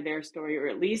others share their story or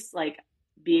at least like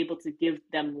be able to give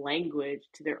them language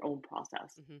to their own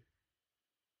process. Mm-hmm.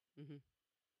 Mm-hmm.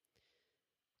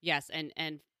 Yes,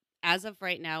 and as of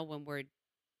right now, when we're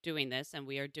doing this, and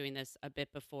we are doing this a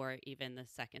bit before even the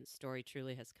second story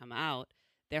truly has come out,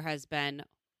 there has been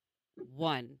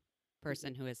one Mm-hmm.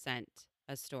 person who has sent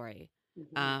a story.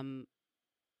 Mm-hmm. Um,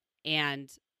 and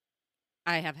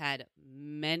I have had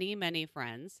many, many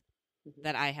friends Mm-hmm.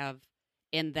 that I have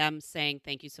in them saying,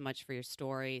 thank you so much for your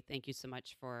story. Thank you so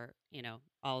much for,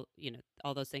 all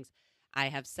those things. I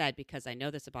have said, because I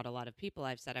know this about a lot of people,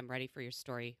 I've said, I'm ready for your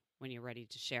story when you're ready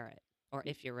to share it, or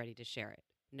if you're ready to share it.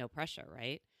 No pressure,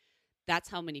 right? That's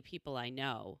how many people I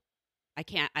know.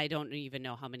 I don't even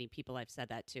know how many people I've said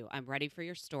that to. I'm ready for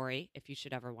your story if you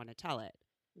should ever want to tell it,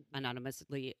 Mm-hmm.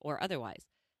 anonymously or otherwise.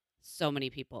 So many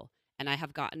people. and I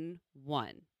have gotten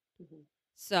one. Mhm.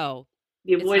 So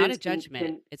The it's not a avoidance judgment.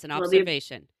 can It's an well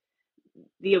observation.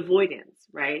 the avoidance,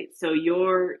 right? So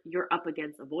you're up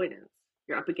against avoidance.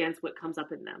 You're up against what comes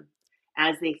up in them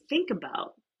as they think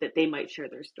about that they might share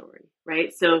their story,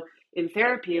 right? So in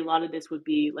therapy, a lot of this would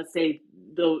be, let's say,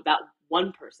 though that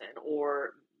one person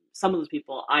or some of those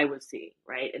people I was seeing,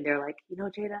 right? And they're like,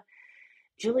 Jada,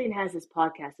 Jillian has this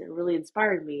podcast and it really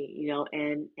inspired me,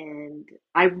 and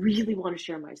I really want to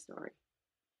share my story,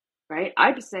 right?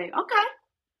 I just say, okay,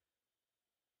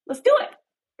 let's do it.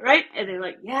 Right. And they're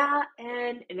like, yeah.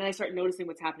 And then I start noticing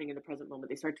what's happening in the present moment.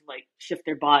 They start to like shift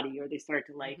their body, or they start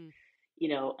to like, Hmm.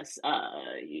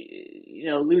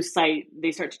 lose sight.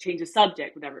 They start to change the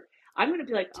subject, whatever. I'm going to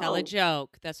be like, Tell a oh,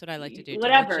 joke. That's what I like to do.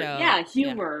 Tell a whatever. joke. Yeah. Yeah.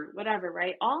 Humor, whatever.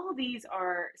 Right. All these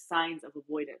are signs of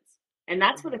avoidance. And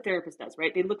that's what Hmm. a therapist does,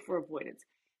 right? They look for avoidance.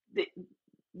 The,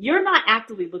 you're not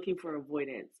actively looking for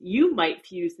avoidance. You might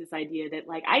fuse this idea that,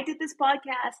 like, I did this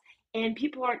podcast and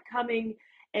people aren't coming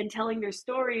and telling their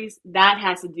stories. That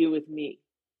has to do with me,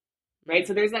 right? Hmm.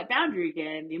 So there's that boundary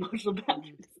again, the emotional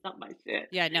boundary. Hmm. It's not my shit.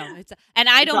 Yeah, no, and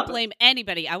I It's don't not my, blame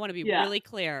anybody. I want to be yeah, really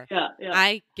clear. yeah, yeah.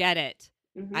 I get it.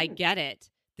 I Mm-hmm, get it.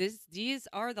 These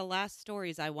are the last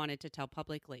stories I wanted to tell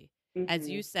publicly. As mm-hmm,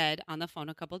 you said on the phone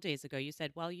a couple days ago, you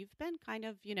said, "Well, you've been kind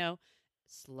of,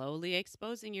 slowly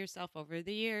exposing yourself over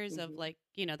the years of mm-hmm. like,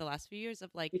 the last few years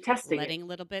of like You're testing it. letting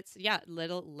little bits, yeah,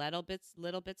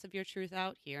 little bits of your truth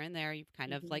out here and there. You've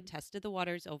kind of like Mm-hmm, tested the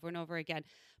waters over and over again.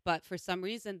 But for some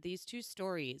reason, these two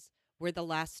stories were the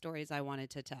last stories I wanted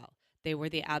to tell. They were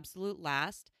the absolute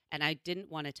last, and I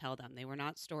didn't want to tell them. They were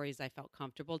not stories I felt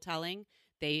comfortable telling.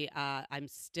 I'm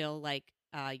still like,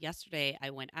 yesterday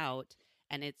I went out,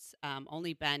 and it's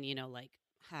only been,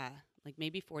 like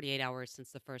maybe 48 hours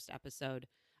since the first episode.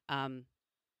 Um,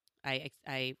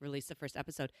 I released the first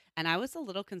episode, and I was a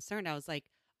little concerned. I was like,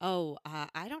 "Oh,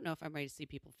 I don't know if I'm ready to see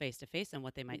people face to face and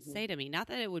what they might mm-hmm, say to me. Not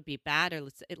that it would be bad or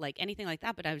like anything like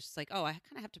that, but I was just like, oh, I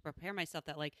kind of have to prepare myself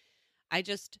that like I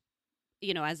just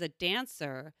as a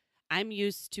dancer, I'm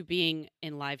used to being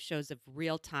in live shows of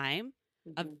real time,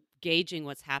 of mm-hmm, gauging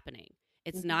what's happening.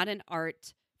 It's mm-hmm, not an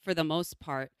art for the most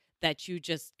part that you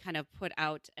just kind of put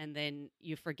out and then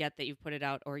you forget that you've put it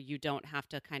out, or you don't have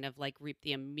to kind of like reap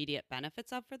the immediate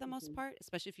benefits of for the most mm-hmm, part,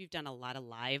 especially if you've done a lot of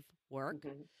live work.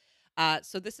 mm-hmm,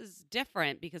 So this is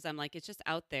different because I'm like, it's just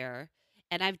out there.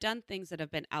 And I've done things that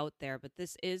have been out there, but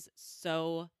this is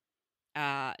so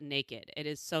naked. It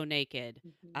is so naked,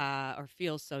 mm-hmm, or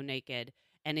feels so naked.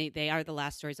 And they are the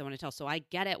last stories I want to tell. So I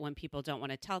get it when people don't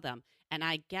want to tell them. And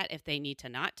I get if they need to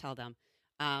not tell them.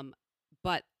 Um,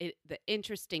 but the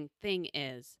interesting thing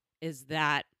is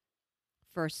that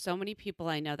for so many people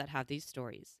I know that have these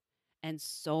stories, and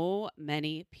so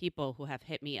many people who have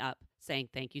hit me up saying,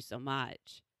 thank you so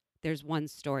much, there's one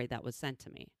story that was sent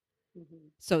to me. mm-hmm.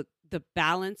 So the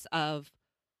balance of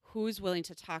who's willing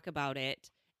to talk about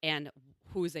it and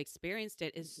who's experienced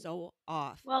it is Mm-hmm. so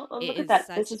off. Well, It look at is that.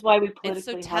 This such, is why we it's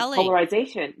so politically have telling.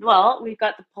 polarization. Well, we've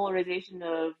got the polarization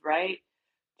of, right,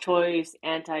 choice,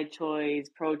 anti-choice,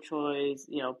 pro-choice,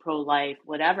 pro-life,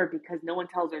 whatever, because no one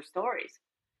tells their stories.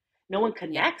 No one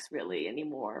Yeah. connects really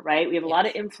anymore, right? We have a lot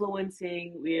of Yes.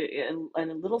 influencing,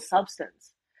 and a little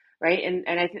substance, right? And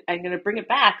I'm going to bring it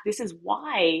back. This is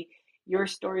why your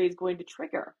story is going to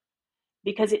trigger,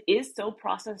 because it is so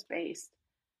process based.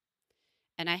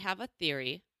 And I have a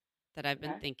theory that I've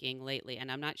been Okay. thinking lately,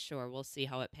 and I'm not sure. We'll see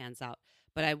how it pans out.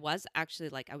 But I was actually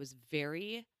like, I was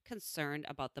very concerned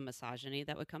about the misogyny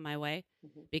that would come my way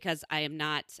Mm-hmm. because I am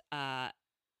not,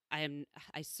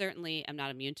 I certainly am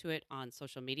not immune to it on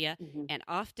social media. Mm-hmm. And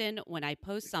often when I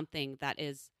post something that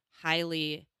is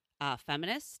highly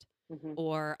feminist Mm-hmm.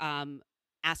 or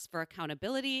ask for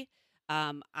accountability,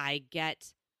 I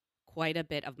get quite a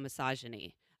bit of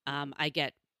misogyny. Mm-hmm. I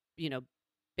get, you know,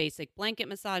 basic blanket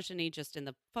misogyny just in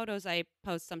the photos I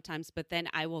post sometimes, but then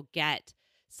I will get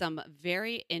some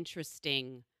very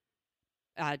interesting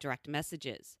direct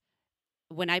messages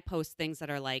when I post things that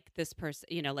are like this person,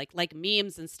 like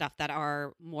memes and stuff that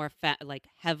are more like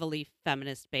heavily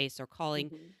feminist based, or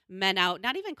calling Mm-hmm. men out,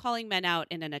 not even calling men out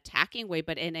in an attacking way,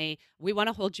 but in a we want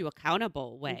to hold you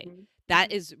accountable way. Mm-hmm. That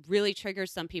Mm-hmm. is really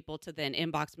triggers some people to then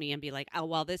inbox me and be like, oh,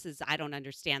 well, this is, I don't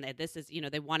understand that. This is,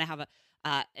 they want to have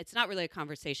it's not really a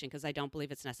conversation because I don't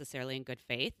believe it's necessarily in good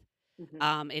faith.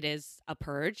 Mm-hmm. It is a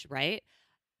purge, right?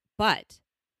 But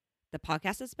the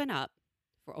podcast has been up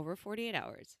for over 48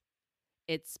 hours.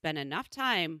 It's been enough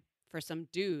time for some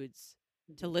dudes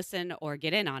to Mm-hmm. listen or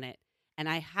get in on it. And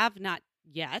I have not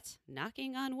yet,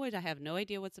 knocking on wood, I have no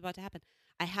idea what's about to happen.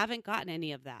 I haven't gotten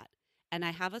any of that. And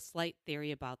I have a slight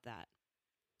theory about that.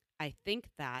 I think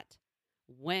that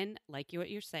when, like what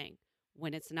you're saying,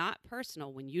 when it's not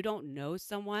personal, when you don't know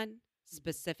someone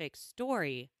specific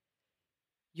story,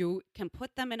 you can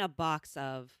put them in a box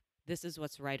of this is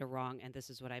what's right or wrong and this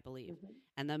is what I believe. Mm-hmm.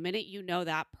 And the minute you know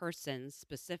that person's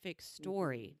specific Mm-hmm.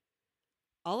 story,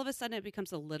 all of a sudden it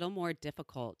becomes a little more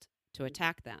difficult to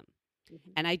attack them.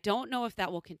 Mm-hmm. And I don't know if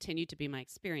that will continue to be my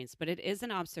experience, but it is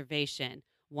an observation,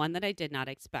 one that I did not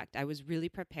expect. I was really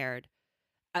prepared,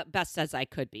 best as I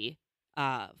could be,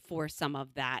 for some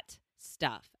of that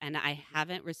stuff. And I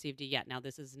haven't received it yet. Now,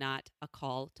 this is not a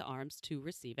call to arms to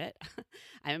receive it.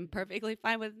 I'm perfectly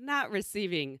fine with not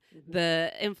receiving Mm-hmm.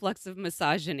 the influx of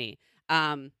misogyny.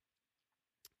 Um,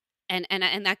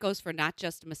 and that goes for not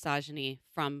just misogyny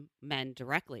from men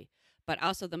directly, but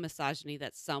also the misogyny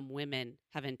that some women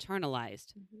have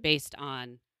internalized Mm-hmm. based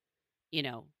on, you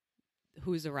know,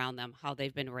 who's around them, how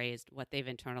they've been raised, what they've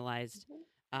internalized,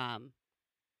 Mm-hmm. um,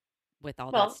 with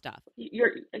all that Well, stuff.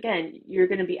 you're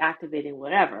going to be activating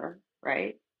whatever,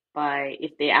 right? By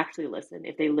if they actually listen,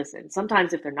 if they listen.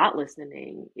 Sometimes if they're not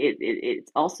listening,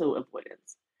 it's also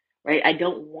avoidance, right? I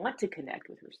don't want to connect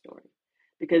with her story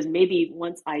because maybe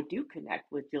once I do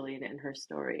connect with Jillian and her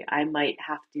story, I might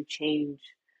have to change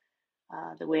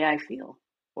the way I feel,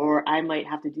 or I might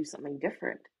have to do something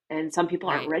different. And some people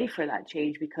aren't Right. ready for that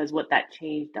change because what that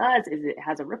change does is it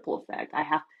has a ripple effect.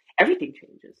 Everything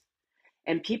changes.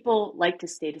 And people like to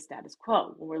stay to status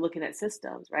quo when we're looking at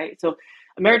systems, right? So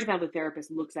a marriage and family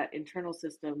therapist looks at internal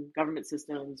system, government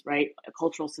systems, right?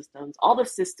 Cultural systems, all the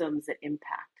systems that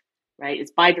impact, right?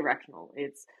 It's bidirectional.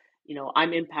 It's,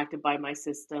 I'm impacted by my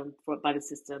system, by the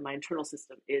system, my internal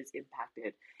system is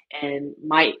impacted. And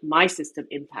my system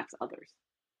impacts others,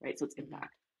 right? So it's Hmm.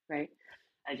 impact, right?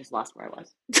 I just lost where I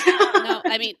was. No,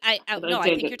 I mean, Went on a no,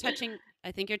 I think tangent. you're touching.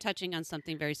 I think you're touching on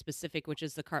something very specific, which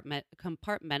is the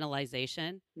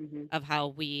compartmentalization Mm-hmm. of how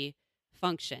we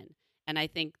function. And I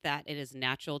think that it is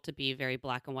natural to be very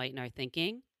black and white in our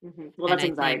thinking. Mm-hmm. Well, And that's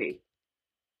I think, anxiety.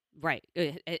 right,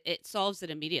 it solves it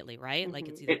immediately, right? Like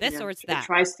Mm-hmm. it's either this Yeah, or it's it that,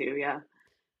 tries to, yeah.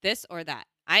 this or that.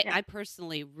 I, Yeah. I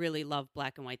personally really love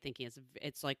black and white thinking.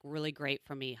 It's like really great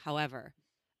for me. However,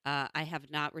 I have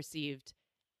not received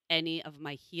any of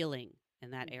my healing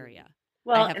in that Mhm. area.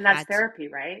 I Well, have and that's had to, therapy,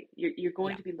 right? You're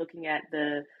going yeah. to be looking at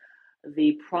the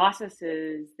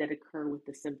processes that occur with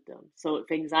the symptom. So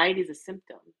if anxiety is a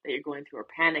symptom that you're going through, or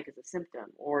panic is a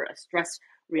symptom, or a stress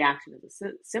reaction is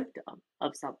a symptom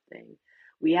of something,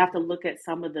 we have to Mhm, look at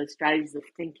some of the strategies of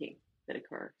thinking that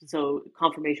occur. mhm, So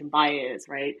confirmation bias,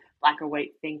 right? Black or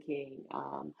white thinking,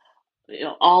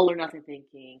 all or nothing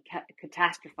thinking,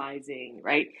 catastrophizing,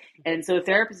 right? mhm. And so a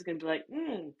therapist is going to be like,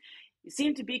 you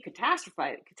seem to be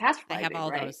I have catastrophizing,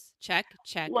 all right? those. Check,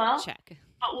 check, Well, check.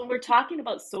 but when we're talking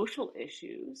about social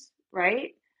issues,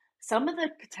 right? Some of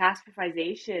the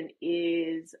catastrophization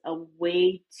is a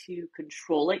way to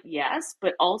control it, yes,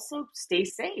 but also stay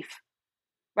safe,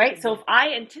 right? So if Mhm,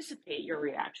 I anticipate your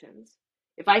reactions,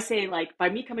 if I say, like, by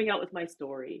me coming out with my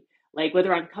story, like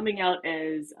whether I'm coming out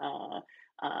as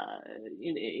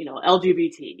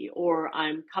LGBT, or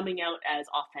I'm coming out as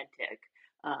authentic,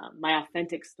 my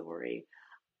authentic story,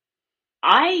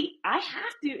 I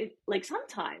have to, like,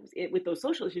 sometimes with those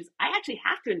social issues, I actually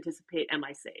have to anticipate, am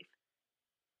I safe,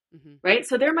 mhm. right?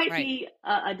 So there might Right. be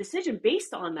a decision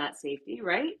based on that safety,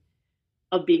 right,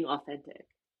 of being authentic,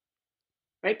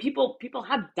 right? People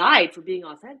have died for being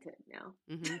authentic now,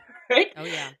 Mhm. right? Oh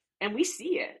yeah. And we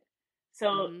see it.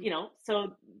 So, Mhm,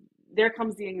 so there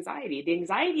comes the anxiety. The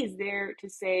anxiety is there to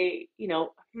say,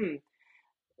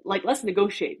 like, let's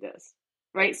negotiate this,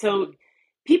 right? So mhm,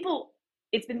 people,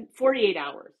 it's been 48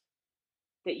 hours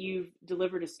that you've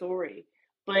delivered a story,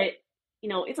 but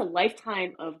it's a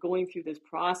lifetime of going through this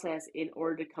process in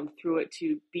order to come through it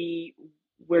to be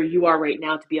where you are right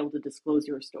now, to be able to disclose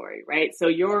your story, right? So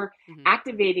you're mhm.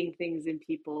 activating things in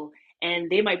people, and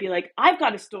they might be like, I've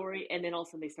got a story, and then all of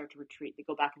a sudden they start to retreat, they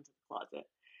go back into the closet,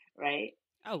 right?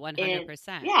 Oh, And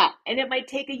 100%. yeah, and it might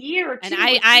take a year or And two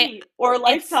or three or a it's,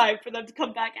 lifetime for them to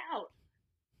come back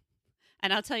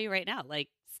and I'll tell you right now, like,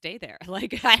 stay there.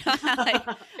 Like, I don't, like,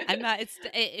 out. I'm not.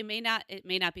 It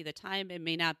may not be the time. It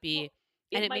may not be,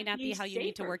 Well, and it it may might not be be how you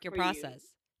need to safer work your for you,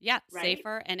 process. Yeah, right?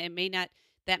 safer, and it may not.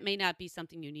 That may not be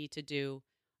something you need to do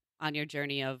on your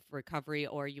journey of recovery,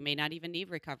 or you may not even need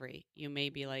recovery. You may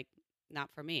be like, not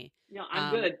for me. I'm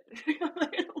Um, good.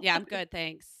 yeah, I'm good,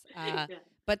 thanks. Yeah.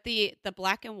 But the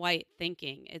black and white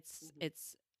thinking, Mhm,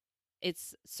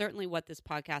 it's certainly what this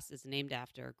podcast is named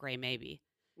after, Gray Maybe,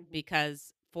 mhm,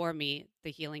 because for me,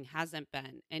 the healing hasn't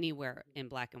been anywhere mhm, in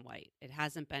black and white. It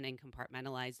hasn't been in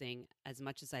compartmentalizing. As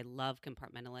much as I love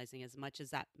compartmentalizing, as much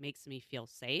as that makes me feel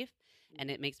safe and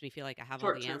mhm. it makes me feel like I have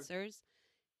all Short the term. answers,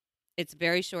 It's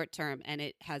very short term, and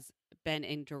it has been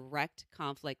in direct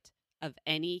conflict of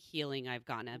any healing I've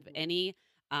gone, Mm-hmm.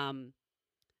 um,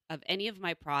 of any of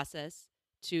my process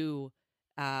to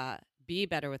uh, be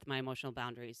better with my emotional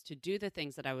boundaries, to do the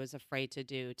things that I was afraid to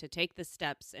do, to take the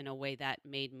steps in a way that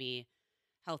made me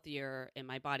healthier in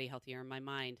my body, healthier in my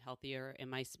mind, healthier in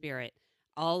my spirit.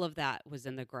 All of that was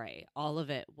in the gray. All of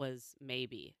it was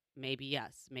maybe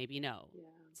yes, maybe no. Yeah.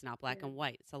 It's not black Yeah. and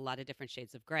white. It's a lot of different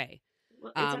shades of gray.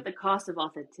 Well, it's at Um, the cost of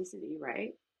authenticity,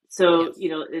 right? So, yes.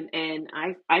 and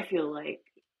I feel like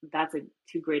that's a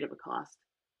too great of a cost.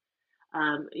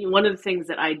 One of the things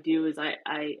that I do is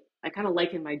I kind of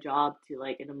liken my job to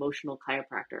like an emotional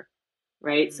chiropractor,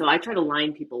 right? So Mm, I try to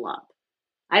line people up.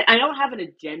 I don't have an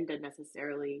agenda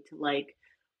necessarily to like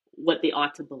what they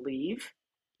ought to believe,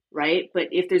 right? But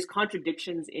if there's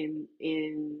contradictions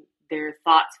in their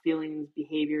thoughts, feelings,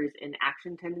 behaviors, and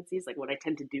action tendencies, like what I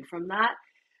tend to do from that,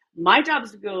 my job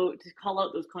is to go to call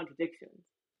out those contradictions,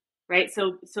 right?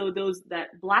 So those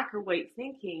that black or white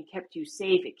thinking kept you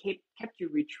safe, it kept you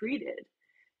retreated,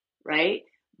 right?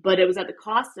 But it was at the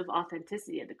cost of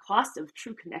authenticity, at the cost of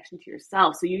true connection to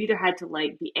yourself. So you either had to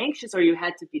like be anxious or you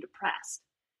had to be depressed,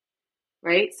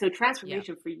 right? So yeah.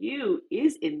 transformation for you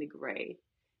is in the gray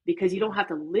because you don't Mm-hmm. have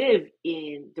to live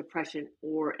in depression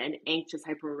or an anxious,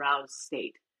 hyper aroused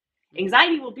state. Mm-hmm.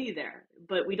 Anxiety will be there,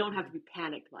 but we don't have to Mm-hmm. be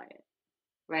panicked by it,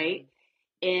 right? Mm-hmm.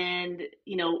 And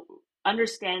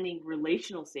understanding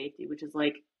relational safety, which is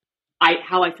like I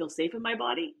how I feel safe in my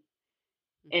body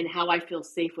and Mm-hmm. how I feel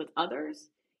safe with others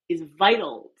is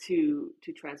vital to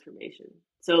transformation.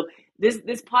 So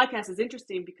this podcast is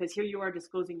interesting because here you are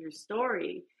disclosing your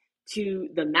story to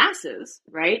the masses,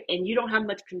 right? And you don't have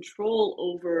much control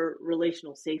over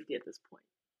relational safety at this point,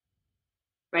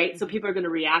 right? So Mm-hmm. people are going to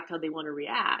react how they want to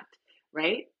react,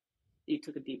 right? You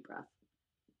took a deep breath.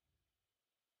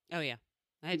 Oh yeah,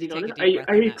 I had Did to you take notice? a deep breath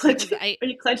Are on you that because clenching? Are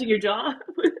you clenching your jaw?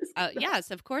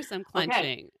 yes, of course I'm Okay,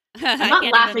 clenching. I'm I not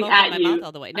can't even laughing open at my mouth you.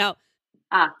 all the way. Uh, No.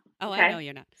 ah, Oh, I know okay.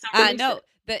 you're not. So release No, it.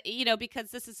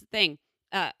 because this is the thing.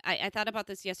 I thought about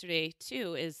this yesterday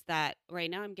too. Is that right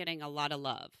now I'm getting a lot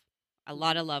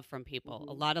Mm-hmm. of love from people,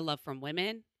 a Mm-hmm. lot of love from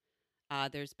women.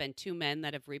 There's been two men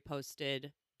that have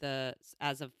reposted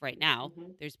as of right now.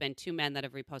 Mm-hmm. There's been two men that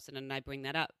have reposted, and I bring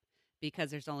that up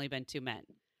because there's only been two men.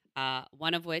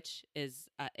 One of which is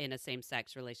in a same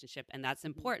sex relationship, and that's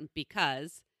Mm-hmm. important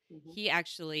because Mm-hmm. he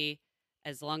actually,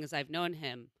 as long as I've known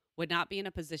him, would not be in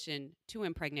a position to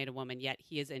impregnate a woman, yet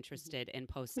he is interested in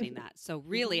posting that. So, Mm-hmm.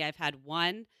 really, I've had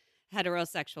one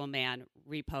heterosexual man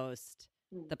repost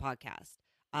the podcast.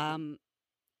 Mm-hmm. Um,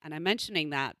 and I'm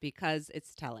mentioning that because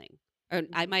it's telling. Or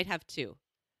I Mm-hmm. might have two.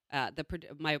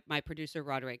 My producer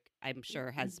Roderick, I'm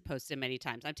sure, has posted many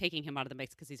times. I'm taking him out of the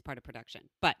mix because he's part of production.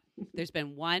 But there's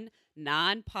been one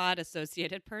non-pod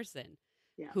associated person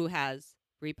Yeah. who has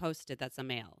reposted. That's a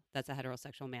male. That's a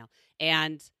heterosexual male.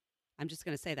 And I'm just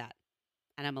going to say that,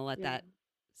 and I'm going to let Yeah. that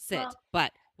sit. Well.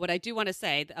 But what I do want to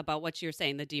say about what you're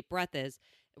saying, the deep breath is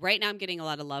right now I'm getting a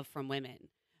lot of love from women,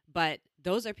 but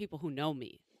those are people who know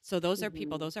me. So those are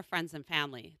people, Mm-hmm. those are friends and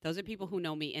family. Those are people Mm-hmm. who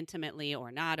know me intimately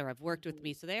or not, or have worked with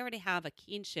me. Mm-hmm. So they already have a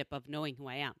kinship of knowing who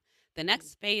I am. The Mm-hmm.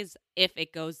 next phase, if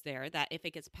it goes there, that if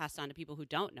it gets passed on to people who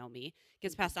don't know me,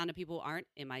 gets Mm-hmm. passed on to people who aren't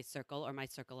in my circle or my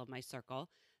circle of my circle,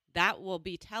 that will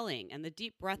be telling. And the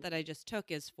deep breath that I just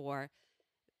took is for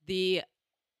the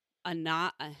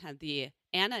the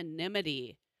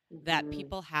anonymity that Mm-hmm.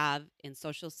 people have in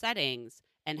social settings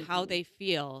and how Mm-hmm. they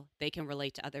feel they can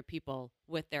relate to other people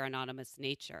with their anonymous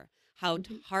nature. How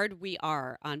Mm-hmm. hard we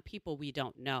are on people we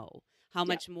don't know. How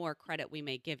Yeah. much more credit we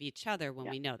may give each other when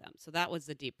Yeah. we know them. So that was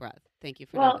the deep breath. Thank you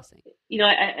for Well, noticing.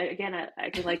 again, I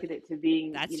can liken it to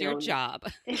being, That's your job.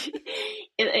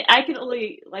 I can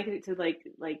only liken it to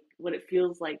like what it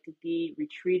feels like to be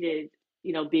retreated,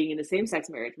 being in a same-sex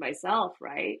marriage myself,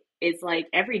 right? It's like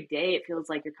every day it feels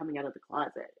like you're coming out of the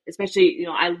closet. Especially,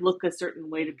 I look a certain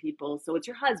way to Mm, people. So it's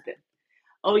your husband.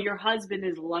 Oh, your husband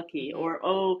is lucky, mm-hmm, or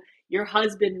oh, your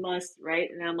husband must, right?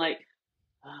 And I'm like,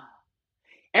 oh.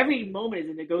 Every moment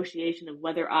is a negotiation of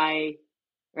whether I,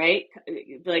 right,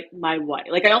 like my wife.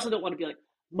 Like I also don't want to be like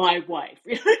my wife.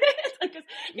 Like,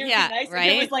 it would be yeah, nice if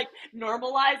it was right? like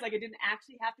normalized, like I didn't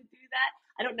actually have to do that.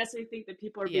 I don't necessarily think that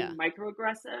people are Yeah. being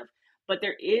microaggressive, but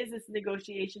there is this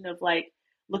negotiation of like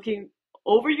looking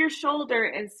over your shoulder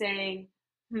and saying,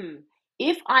 hmm,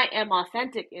 if I am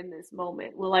authentic in this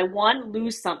moment, will I one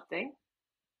lose something?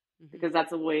 Mm-hmm, Because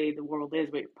that's the way the world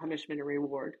is, with punishment and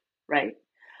reward, right?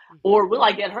 mm-hmm, Or will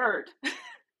I mm-hmm, get hurt?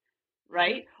 mm-hmm.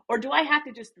 Right? Or do I have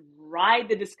to just ride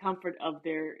the discomfort of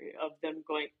them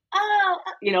going, oh,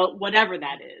 whatever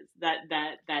that Mm-hmm. is,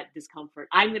 that discomfort.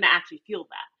 I'm going to actually feel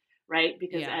that, right?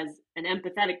 Because Yeah. as an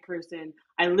empathetic person,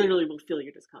 I literally will feel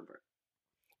your discomfort.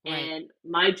 Right. And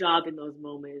my job in those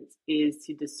moments is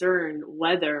to discern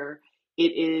whether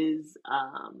it is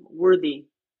worthy,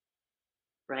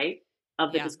 right,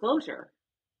 of the Yeah. disclosure.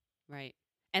 Right.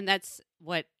 And that's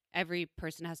what every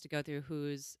person has to go through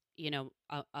who's,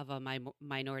 of a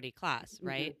minority class, Hmm.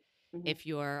 right? Hmm. If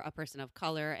you're a person of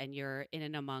color and you're in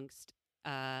and amongst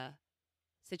uh,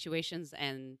 situations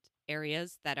and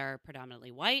areas that are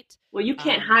predominantly white, Well, you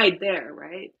can't um, hide there,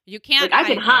 right? you Like can't I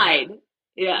can hide there. hide.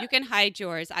 Yeah. You can hide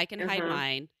yours. I can hide Uh-huh.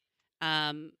 mine.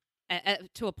 Um,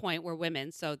 to a point where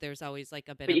women, so there's always like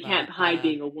a bit But you of can't hide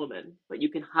being a woman, but you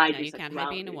can hide no, your you can't hide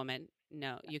being a sexuality. woman.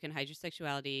 No, you can hide your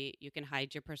sexuality. You can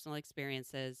hide your personal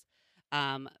experiences.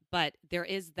 But there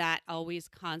is that always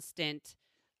constant,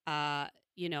 uh,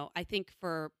 I think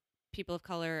for people of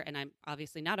color, and I'm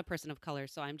obviously not a person of color,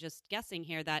 so I'm just guessing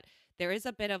here that there is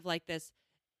a bit of like this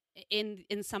in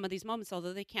some of these moments,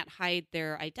 although they can't hide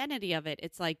their identity of it.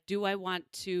 It's like, do I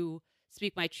want to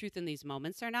speak my truth in these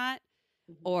moments or not?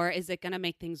 Hmm. Or is it going to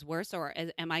make things worse, or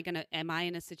am I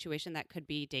in a situation that could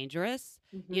be dangerous?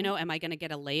 Hmm. Am I going to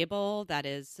get a label that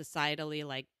is societally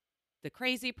like the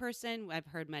crazy person? I've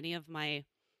heard many of my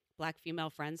black female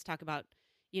friends talk about,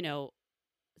 you know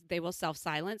they will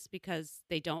self-silence because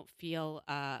they don't feel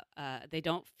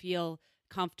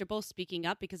comfortable speaking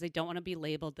up because they don't want to be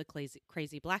labeled the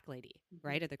crazy black lady, Hmm.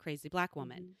 right, or the crazy black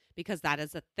woman, Hmm. because that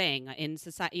is a thing in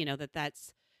society,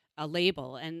 that's a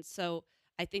label. And so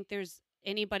I think there's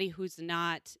anybody who's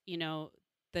not,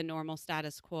 the normal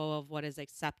status quo of what is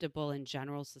acceptable in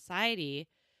general society,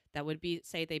 that would be,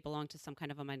 say, they belong to some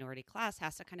kind of a minority class,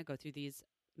 has to kind of go through these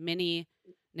mini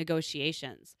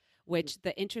negotiations. Hmm. Which,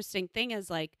 the interesting thing is,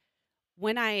 like,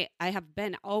 when I have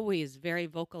been always very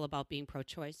vocal about being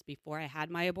pro-choice. Before I had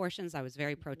my abortions, I was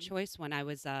very Hmm. pro-choice. When I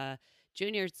was a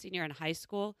junior, senior in high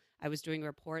school, I was doing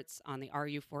reports on the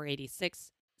RU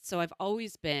 486. So I've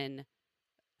always been,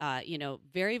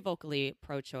 very vocally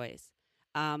pro-choice.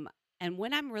 Um, and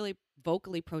when I'm really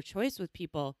vocally pro-choice with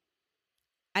people,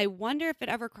 I wonder if it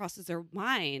ever crosses their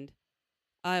mind,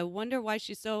 I wonder why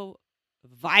she's so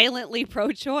violently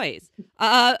pro-choice.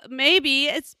 Maybe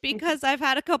it's because I've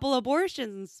had a couple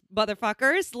abortions,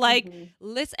 motherfuckers. Like, Hmm.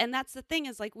 listen, and that's the thing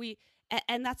is like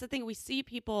and that's the thing, we see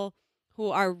people who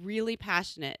are really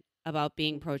passionate about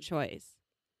being Hmm. pro-choice.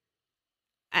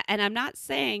 And I'm not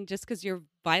saying just because you're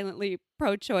violently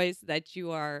pro-choice that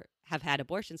you have had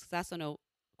abortions, because I also know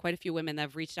quite a few women that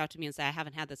have reached out to me and say, I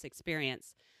haven't had this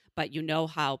experience, but you know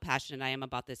how passionate I am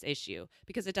about this issue,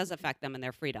 because it does affect them and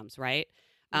their freedoms, right?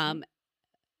 Hmm. Um,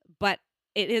 but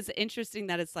it is interesting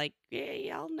that it's like, yeah,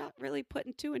 y'all not really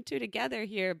putting two and two together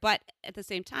here. But at the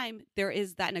same time, there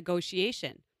is that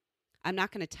negotiation. I'm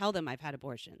not going to tell them I've had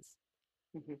abortions,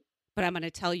 Hmm. but I'm going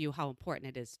to tell you how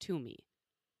important it is to me.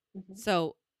 Hmm.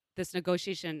 So, this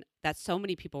negotiation that so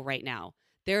many people right now,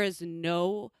 there is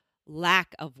no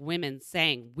lack of women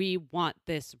saying, we want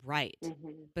this right. Hmm.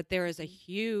 But there is a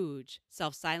huge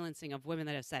self silencing of women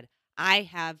that have said, I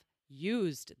have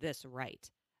used this right.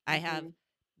 I have Hmm.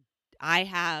 I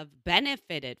have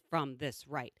benefited from this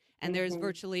right. And there's Hmm.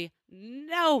 virtually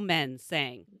no men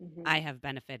saying, Hmm. I have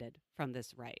benefited from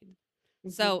this right. Hmm.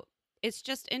 So it's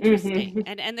just interesting.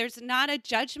 Hmm. And there's not a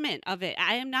judgment of it.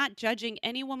 I am not judging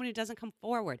any woman who doesn't come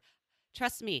forward.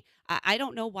 Trust me, I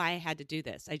don't know why I had to do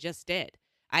this. I just did.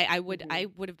 I would Hmm. I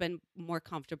would have been more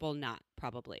comfortable not,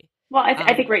 probably. Well, I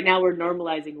think Um, right now we're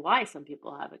normalizing why some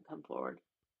people haven't come forward,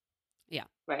 yeah,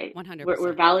 right? We're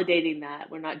 100%. validating that.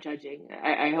 We're not judging.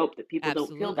 I hope that people don't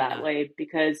feel Absolutely that not. way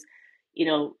because, you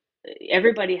know,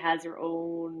 everybody has their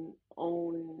own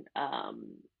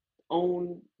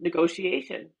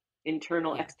negotiation,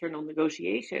 internal, Yeah. external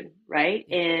negotiation, right?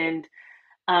 Yeah. And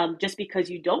just because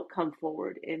you don't come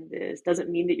forward in this doesn't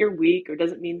mean that you're weak or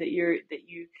doesn't mean that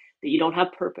you don't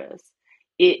have purpose.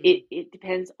 It, Hmm. it it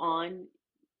depends on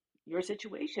your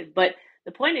situation. But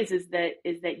the point is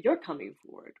that you're coming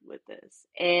forward with this,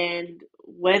 and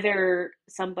whether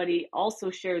somebody also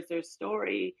shares their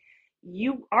story,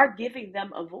 you are giving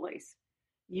them a voice.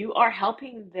 You are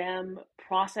helping them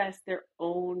process their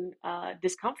own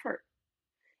discomfort,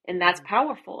 and that's Hmm.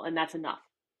 powerful, and that's enough.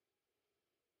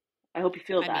 I hope you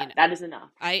feel I mean, that that is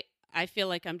enough. I I feel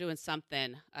like I'm doing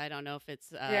something. I don't know if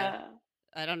it's Yeah.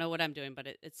 I don't know what I'm doing, but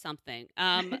it's something.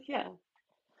 Yeah.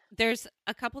 There's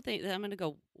a couple things that I'm going to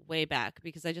go way back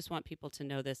because I just want people to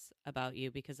know this about you,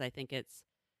 because I think it's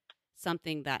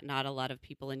something that not a lot of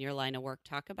people in your line of work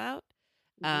talk about.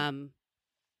 Hmm. Um,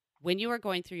 when you were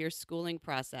going through your schooling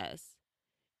process,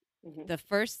 Hmm. the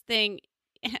first thing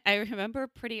I remember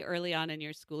pretty early on in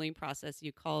your schooling process,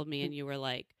 you called me and you were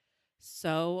like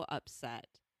so upset.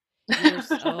 You were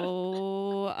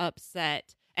so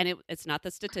upset. And it's not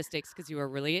the statistics because you were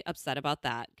really upset about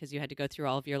that because you had to go through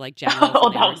all of your like generals Oh,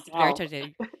 and they that were was very hell.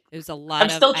 touchy. It was a I'm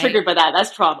lot of still triggered by that.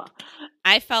 That's trauma.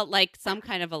 I felt like some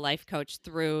kind of a life coach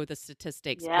through the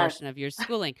statistics Yes. portion of your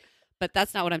schooling. But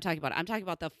that's not what I'm talking about. I'm talking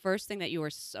about the first thing that you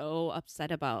were so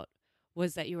upset about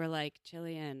was that you were like,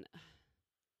 Jillian,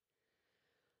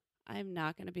 I'm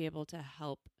not going to be able to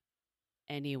help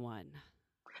anyone.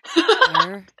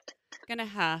 They're going to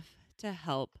have to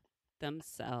help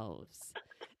themselves.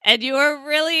 And you were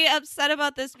really upset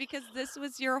about this because this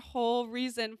was your whole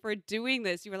reason for doing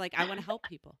this. You were like, I want to help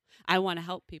people. I want to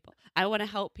help people. I want to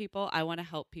help people. I want to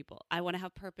help people. I want to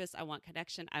have purpose. I want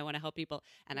connection. I want to help people.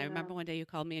 And I Yeah. remember one day you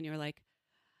called me and you were like,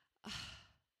 "Ugh,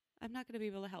 I'm not going to be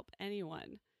able to help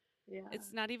anyone. Yeah.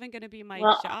 It's not even going to be my Well,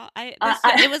 job. It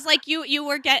I was like you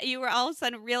were all of a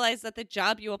sudden realized that the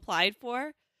job you applied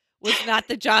for was not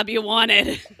the job you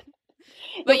wanted.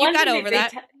 the But you one got thing over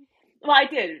that. well, I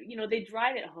did. They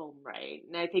drive it home, right?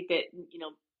 And I think that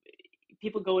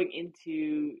people going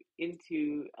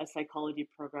into a psychology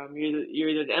program, you're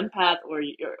either an empath or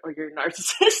you're a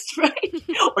narcissist, right?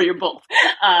 Or you're both.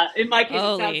 In my case,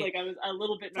 it sounds Holy. like I was a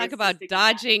little bit Talk about narcissistic in that.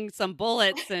 dodging some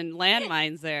bullets and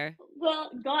landmines there.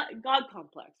 Well, God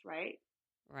complex, right?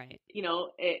 Right.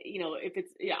 If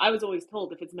it's, yeah, I was always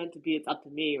told if it's meant to be, it's up to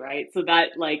me, right? So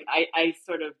that, like, I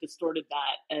sort of distorted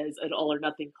that as an all or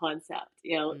nothing concept,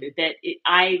 Mm. that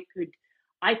I could,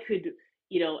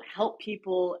 help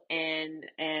people and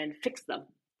fix them.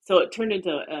 So it turned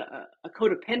into a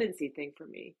codependency thing for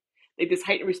me, like this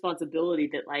heightened responsibility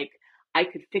that, like, I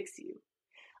could fix you.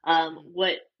 Mm.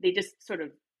 What they just sort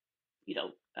of, you know,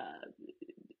 uh,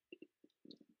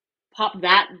 pop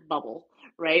that bubble,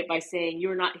 right? By saying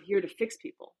you're not here to fix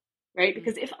people, right? Mm.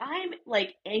 Because if I'm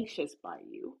like anxious by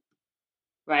you,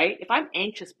 right? If I'm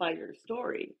anxious by your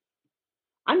story,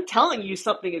 I'm telling you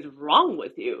something is wrong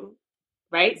with you,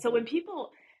 right? So Mm-hmm. when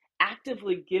people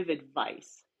actively give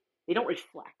advice, they don't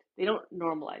reflect, they don't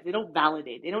normalize, they don't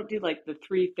validate, they don't do like the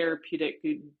three therapeutic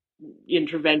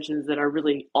interventions that are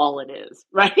really all it is,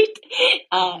 right?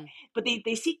 Uh, Mm-hmm. but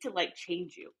they seek to like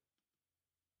change you.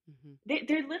 Mm-hmm. They're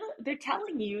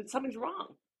telling you something's wrong.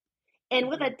 And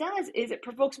what Mm-hmm. that does is it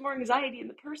provokes more anxiety in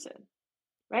the person,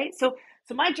 right? So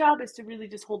my job is to really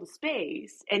just hold a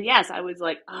space. And yes, I was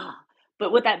like,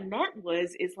 but what that meant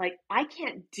was is like I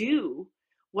can't do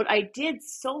what I did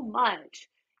so much,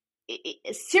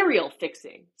 serial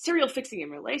fixing in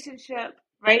relationship,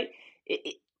 right?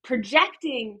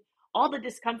 Projecting all the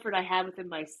discomfort I had within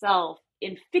myself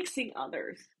in fixing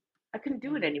others. I couldn't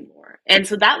do it Mm-hmm. anymore. And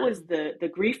so that was Mm-hmm. the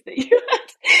grief that you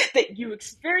that you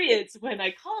experienced when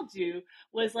I called you,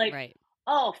 was like, Right.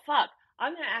 oh fuck,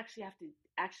 I'm gonna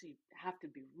actually have to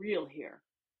be real here.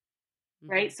 Mm-hmm.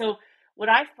 Right. So what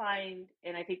I find,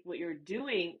 and I think what you're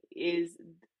doing is,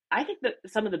 I think that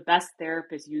some of the best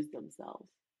therapists use themselves.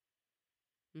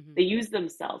 Mm-hmm. They use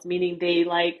themselves, meaning they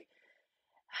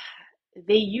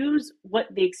use what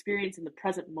they experience in the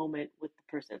present moment with the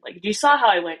person. Like you saw how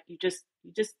I went, you just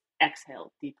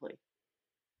exhale deeply.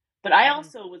 But I Mm-hmm.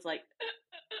 also was like,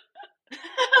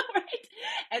 right?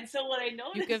 And so what I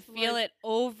You could noticed feel was, it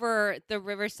over the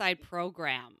Riverside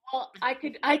program. well, I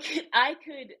could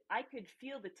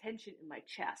feel the tension in my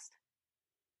chest,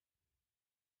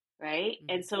 right? Mm-hmm.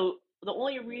 And so the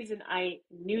only reason I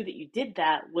knew that you did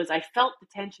that was I felt the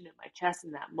tension in my chest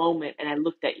in that moment, and I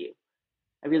looked at you.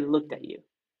 I really looked at Mm-hmm. you.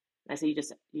 And I said, you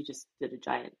just did a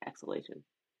giant exhalation,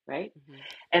 right? Mm-hmm.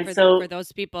 And For so,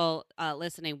 those people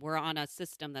listening, we're on a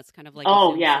system that's kind of like a oh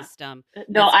Zoom yeah, system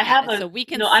no, that's I have so a we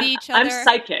can no. I'm see each I'm other,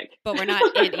 psychic. but we're not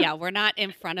in we're not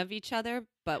in front of each other,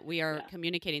 but we are Yeah,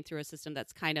 communicating through a system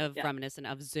that's kind of yeah. reminiscent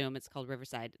of Zoom. It's called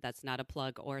Riverside. That's not a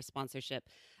plug or a sponsorship,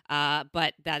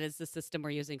 but that is the system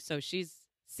we're using. So she's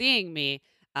seeing me,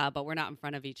 but we're not in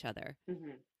front of each other.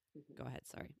 Hmm. Hmm. Go ahead,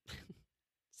 sorry.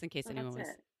 Just in case Well, anyone that's was it.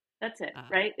 That's it, uh,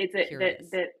 right? It's a curious.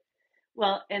 that.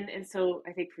 Well, and so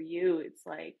I think for you, it's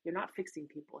like you're not fixing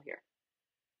people here.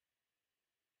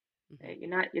 Hmm. Right? You're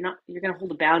going to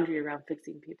hold a boundary around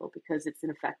fixing people because it's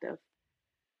ineffective,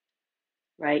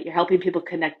 right? You're helping people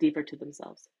connect deeper to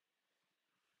themselves.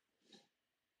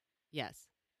 Yes.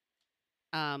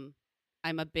 Um,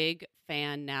 I'm a big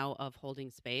fan now of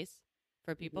holding space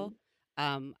for Hmm. people.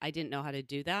 I didn't know how to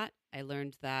do that. I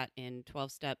learned that in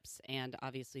 12 steps and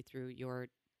obviously through your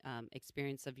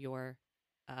experience of your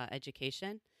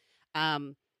education.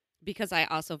 Um, because I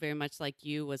also very much like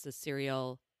you was a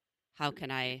serial, how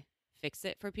can I fix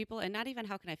it for people? And not even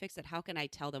how can I fix it? How can I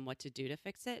tell them what to do to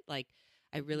fix it? Like,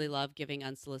 I really Hmm. love giving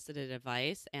unsolicited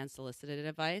advice and solicited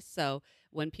advice. So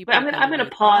when But people I'm would gonna come I'm to me gonna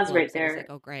with pause right problems, I was like, there.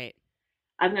 oh, great.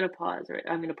 I'm going to pause, right?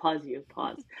 I'm going to pause you,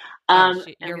 pause. Oh, I'm going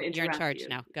to you're in interrupt charge you.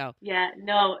 now. Go. Yeah,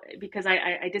 no, because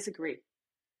I disagree.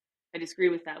 I disagree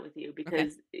with that with you Okay.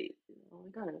 because, oh my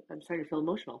God, I'm starting to feel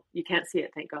emotional. You can't see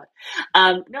it, thank God.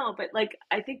 No, but like,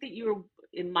 I think that you were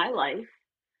in my life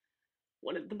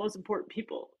one of the most important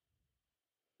people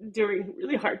during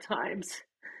really hard times,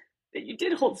 that you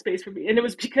did hold space for me. And it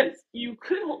was because you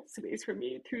could hold space for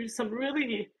me through some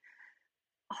really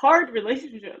hard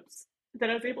relationships that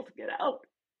I was able to get out.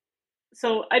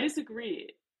 So I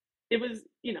disagree. It was,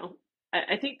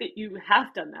 I think that you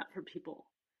have done that for people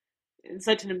in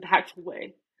such an impactful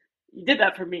way. You did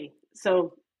that for me.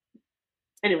 So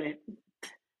anyway,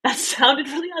 that sounded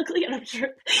really ugly, and I'm sure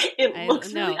it I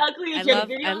looks really no. ugly if you have a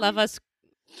video I on love me. us.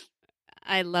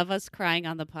 I love us crying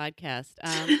on the podcast.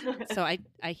 So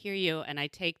I hear you, and I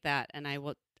take that, and I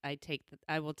will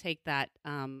take that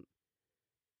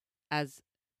as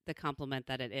the compliment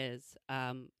that it is.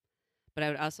 But I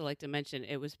would also like to mention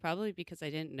it was probably because I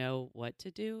didn't know what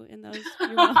to do in those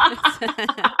few moments.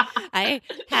 I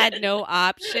had no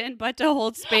option but to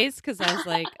hold space because I was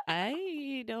like,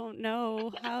 I don't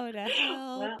know how to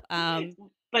help. Well,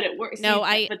 but it works. No,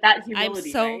 See, but that I'm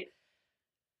humility, so right?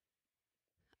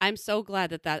 I'm so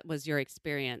glad that that was your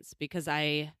experience because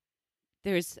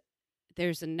there's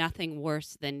there's nothing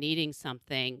worse than needing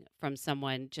something from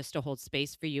someone just to hold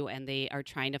space for you and they are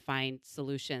trying to find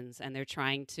solutions and they're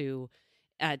trying to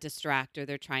distract or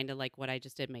they're trying to like what I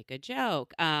just did make a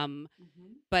joke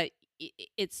Hmm. but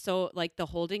it's so like the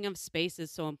holding of space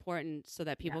is so important so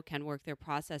that Yeah. people can work their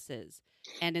processes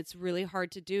and it's really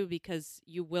hard to do because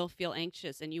you will feel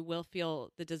anxious and you will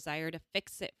feel the desire to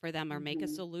fix it for them or make a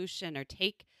Hmm. solution or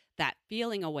take that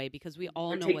feeling away because we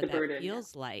all Or know take the what that burden. Yeah.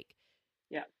 feels like.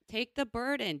 Yeah. Take the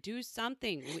burden, do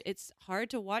something. It's hard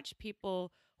to watch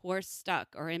people who are stuck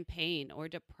or in pain or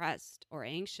depressed or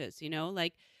anxious,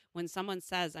 like when someone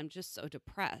says I'm just so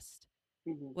depressed,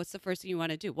 Hmm. what's the first thing you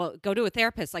want to do? Well, go to a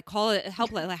therapist, like call it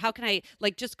helpline. Like how can I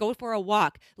like just go for a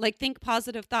walk? Like think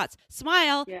positive thoughts.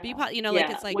 Smile, be Yeah. like Yeah.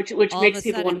 it's like Which all of makes a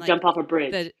people want sudden to like jump off a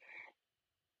bridge, the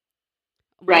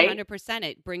right? 100%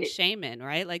 it brings It, shame in,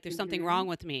 right? Like there's something hmm. wrong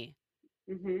with me.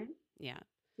 Hmm. Yeah.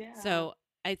 Yeah. So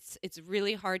it's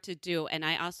really hard to do. And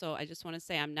I just want to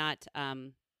say I'm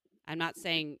not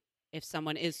saying if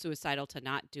someone is suicidal to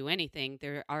not do anything.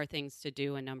 There are things to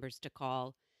do and numbers to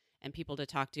call and people to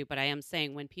talk to. But I am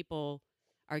saying when people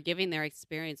are giving their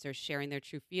experience or sharing their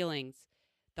true feelings,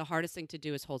 the hardest thing to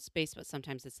do is hold space, but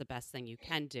sometimes it's the best thing you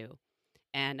can do.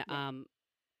 And Yeah.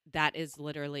 that is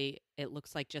literally it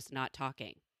looks like just not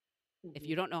talking. If Hmm.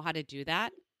 you don't know how to do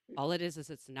that, all it is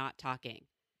it's not talking.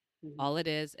 Hmm. All it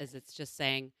is it's just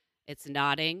saying, it's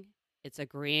nodding, it's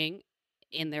agreeing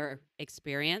in Hmm. their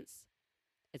experience,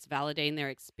 it's validating their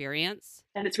experience.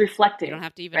 And it's You don't reflecting,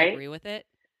 have to even right? agree with it.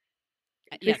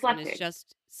 It's Yes, and it's reflecting.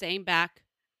 just saying back,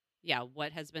 yeah,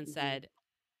 what has been Hmm. said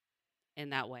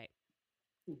in that way.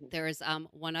 Hmm. There is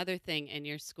one other thing in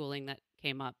your schooling that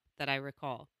came up that I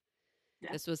recall. Yeah.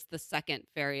 This was the second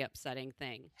very upsetting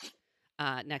thing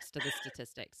next to the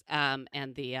statistics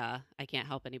and the I can't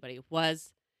help anybody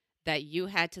was that you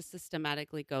had to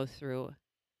systematically go through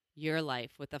your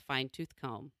life with a fine tooth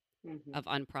comb Hmm. of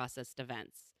unprocessed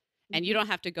events. And you Hmm. don't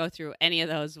have to go through any of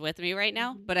those with me right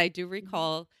now, Hmm. but I do Hmm.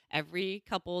 recall every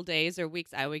couple days or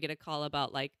weeks I would get a call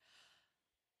about like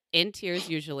in tears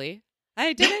usually.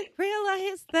 I didn't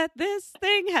realize that this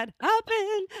thing had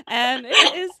happened and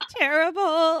it is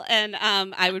terrible. And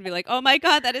I would be like, oh my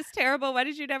God, that is terrible. Why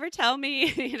did you never tell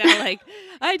me? Like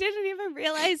I didn't even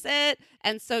realize it.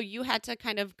 And so you had to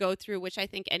kind of go through, which I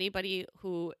think anybody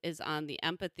who is on the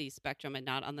empathy spectrum and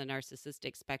not on the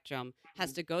narcissistic spectrum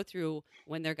has to go through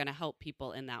when they're going to help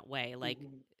people in that way, like,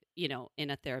 Hmm.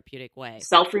 in a therapeutic way.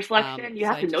 Self-reflection. You So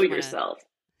have I to know just want to, yourself.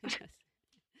 yes.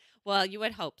 Well, you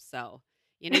would hope so.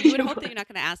 You would hope that you're not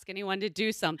going to ask anyone to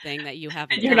do something that you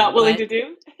And haven't you're not done. willing But to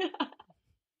do.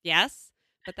 yes,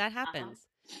 but that Uh-huh. happens.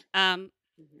 Um,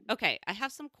 Hmm. okay, I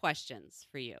have some questions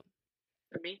for you.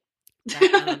 For me.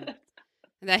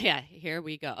 That yeah, here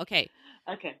we go. Okay,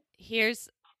 Okay. here's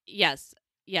yes,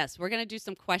 yes, we're going to do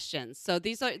some questions. So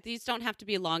these don't have to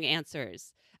be long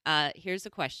answers. Here's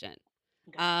a question.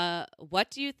 Okay.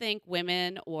 What do you think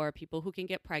women or people who can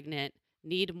get pregnant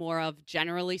need more of,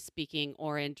 generally speaking,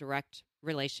 or in direct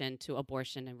relation to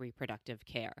abortion and reproductive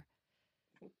care?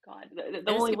 God, the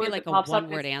And this only could be word like that a pops one up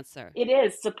word is answer. it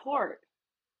is support,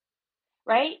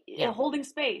 right? Yeah. Holding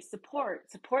space,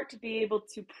 support to be able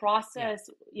to Yeah. process,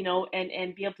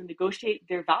 and be able to negotiate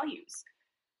their values.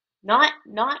 Not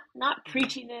Hmm.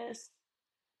 preachiness,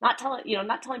 not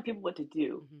telling people what to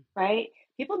do, Hmm. right?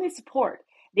 People need support.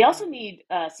 They Hmm. also need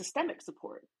systemic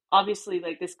support. obviously,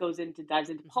 like this dives into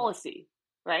Mm-hmm. policy,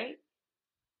 right?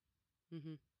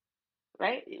 Mm-hmm.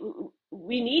 Right?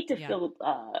 We need to Yeah.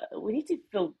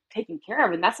 feel taken care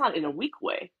of, and that's not in a weak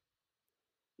way.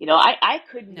 I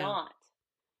could No. not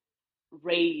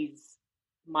raise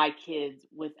my kids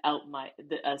without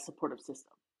a supportive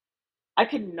system. I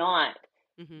could not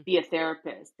Mm-hmm. be a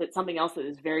therapist. That's something else that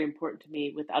is very important to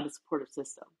me without a supportive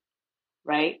system,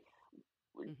 right?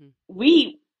 Mm-hmm.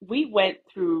 We went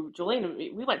through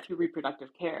Jolene. We went through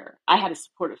reproductive care. I had a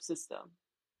supportive system,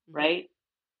 Mm-hmm. right?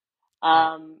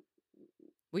 Right. Um,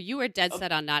 Well, you were dead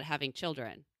set on not having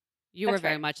children. You were that's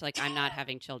very right. much like, I'm not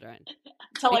having children.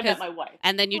 Until I met Because, my wife.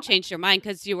 and then you changed your mind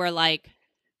because you were like,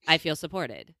 I feel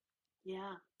supported.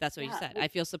 Yeah, That's what you yeah, said. I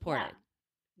feel yeah. supported.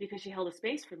 Because she held a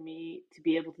space for me to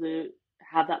be able to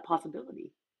have that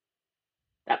possibility.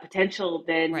 That potential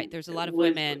then Right. There's a lot of was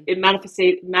women. it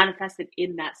manifested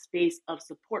in that space of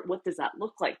support. What does that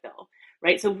look like though?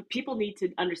 Right? So people need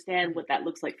to understand Mm-hmm. what that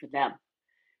looks like for them,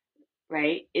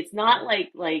 right? It's not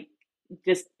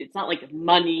Mm-hmm. it's not like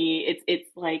money. It's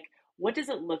like, what does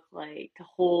it look like to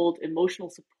hold emotional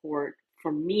support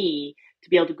for me to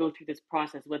be able to go through this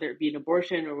process, whether it be an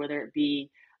abortion or whether it be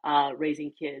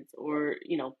raising kids, or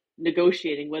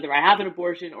negotiating whether I have an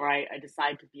abortion or I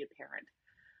decide to be a parent,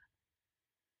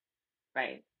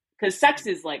 right? Because Mm-hmm. sex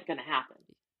is like gonna happen.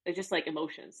 It's just like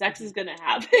emotion. Sex Mm-hmm. is gonna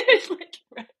happen. It's like,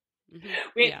 right? Mm-hmm.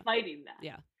 We Yeah. ain't fighting that,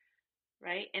 Yeah.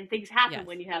 right? And things happen Yes.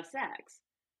 when you have sex.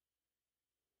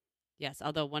 Yes.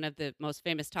 Although one of the most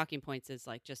famous talking points is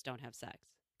like, just don't have sex.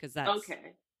 Because that's Okay,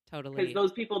 because totally, yeah.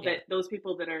 those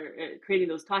people that are creating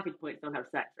those talking points don't have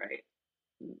sex, right?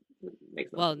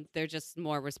 Makes no Well, sense. they're just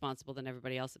more responsible than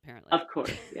everybody else, apparently. Of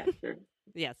course, yeah, sure.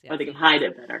 Yes. Or Yes. they can Of course. hide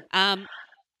it better. Um,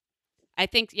 I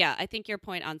think your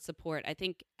point on support, I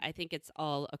think it's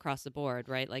all across the board,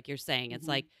 right? Like you're saying, it's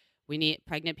Hmm. like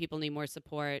pregnant people need more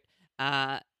support.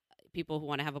 Uh, People who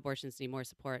want to have abortions need more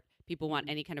support. People who want Hmm.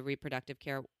 any kind of reproductive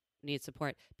care need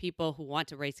support. People who want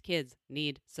to raise kids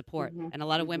need support. Hmm. And a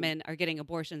lot of Hmm. women are getting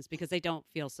abortions because they don't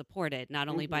feel supported, not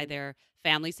only by Hmm. their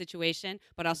family situation,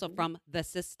 but also Hmm. from the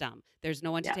system. There's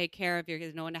no one to Yeah. take care of you.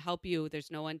 There's no one to help you.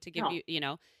 There's no one to give No.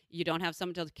 you, you don't have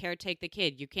someone to caretake the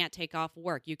kid. You can't take off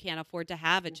work. You can't afford to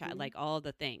have a child. Hmm. Like all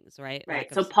the things, right? Lack Right.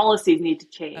 of So support. policies need to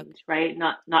Okay, change, right?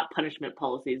 Not punishment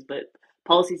policies, but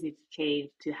policies need to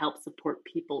change to help support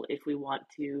people if we want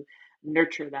to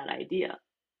nurture that idea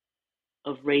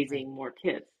of right. raising more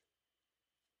kids.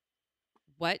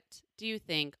 What do you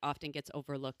think often gets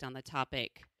overlooked on the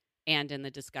topic and in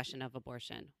the discussion of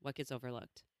abortion? What gets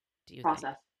overlooked, do you think?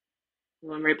 Process. We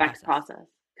went right back to Process. process.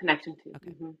 Connection to.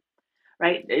 Okay.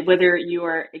 Right? Whether you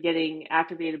are getting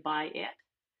activated by it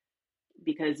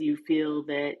because you feel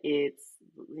that it's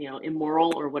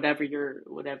immoral, or whatever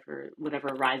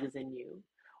arises in you,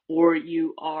 or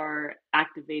you are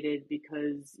activated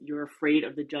because you're afraid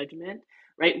of the judgment,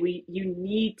 right? You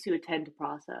need to attend to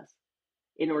process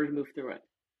in order to move through it. Right.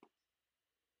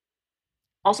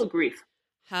 Also grief.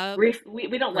 How We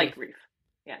don't like grief. grief.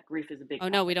 Yeah, grief is a big Oh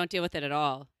no, we topic. don't deal with it at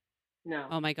all. No.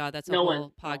 Oh my god, that's a No one.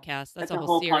 whole Oh, podcast. That's that's a a whole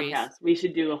whole series. podcast. We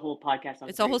should do a whole podcast on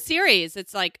It's a whole grief. series.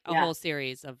 It's like a Yeah. whole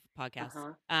series of podcasts.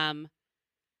 Uh-huh.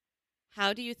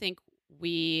 How do you think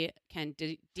we can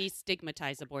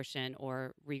destigmatize abortion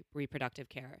or reproductive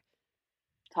care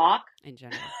Talk. in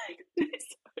general?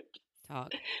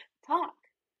 Talk, Talk,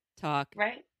 talk,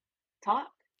 right?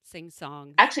 Talk. sing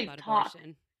songs Actually, about talk.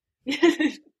 abortion.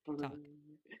 Talk, Talk.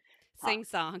 sing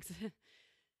songs,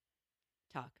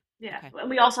 talk. Yeah. Okay. And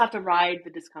we also have to ride the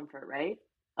discomfort, right?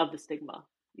 Of the stigma.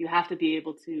 You have to be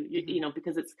able to, Mm-hmm.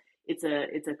 because it's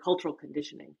a cultural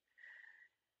conditioning,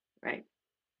 right?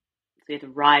 So you have to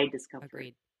ride discomfort.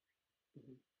 Agreed.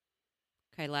 Mhm.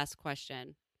 Okay. Last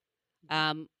question.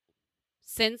 Um,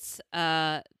 since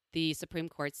the Supreme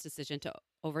Court's decision to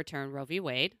overturn Roe v.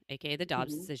 Wade, aka the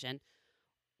Dobbs Mhm. decision,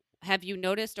 have you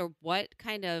noticed, or what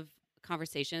kind of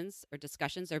conversations or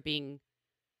discussions are being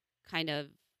kind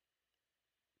of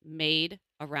made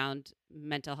around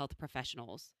mental health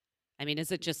professionals? I mean,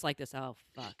 is it just like this? Oh,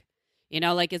 fuck.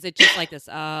 Like, is it just like this?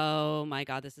 Oh my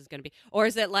God, this is going to be, or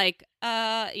is it like,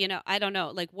 I don't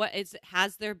know. Like,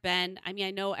 has there been, I mean,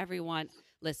 I know everyone,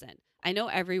 listen, I know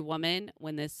every woman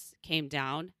when this came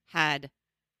down had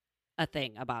a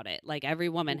thing about it. Like, every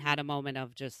woman Mhm. had a moment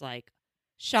of just like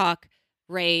shock,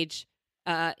 rage,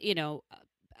 uh, you know,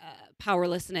 uh,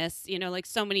 powerlessness, like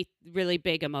so many really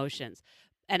big emotions.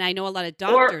 And I know a lot of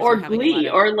doctors Or are having a lot glee,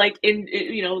 of or like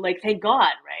like thank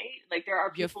God, right? Like there are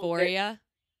people that, euphoria.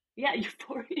 yeah,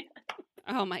 euphoria.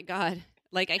 Oh my God.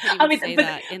 Like, I can't I even mean, say but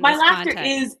that in my this laughter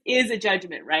context. is a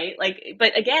judgment, right? Like,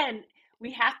 but again,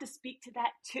 we have to speak to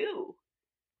that too.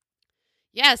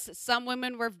 Yes, some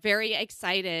women were very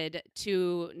excited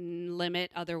to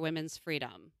limit other women's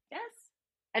freedom. Yes.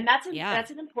 And that's Yeah.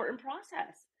 that's an important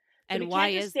process. So we And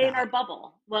why can't just is stay in our that?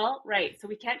 bubble. Well, right. So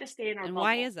we can't just stay in our And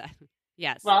why bubble. is that?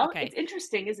 Yes. Well, Okay. it's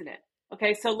interesting, isn't it?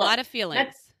 Okay, so A look, lot of men-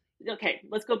 feelings. okay,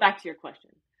 let's go back to your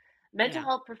question. Mental Yeah.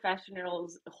 health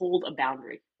professionals hold a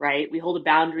boundary, right? We hold a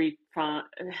boundary from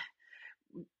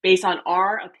based on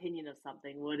our opinion of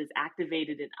something, what is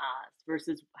activated in us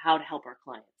versus how to help our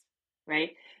clients,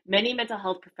 right? Many mental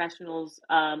health professionals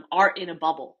are in a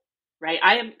bubble, right?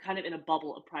 I am kind of in a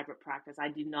bubble of private practice. I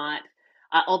do not,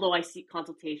 although I seek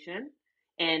consultation,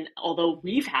 and although Mhm.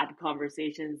 we've had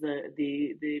conversations,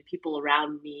 the people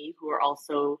around me who are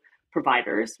also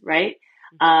providers, right?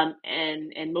 Mhm.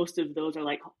 And most of those are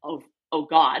like, oh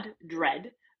God,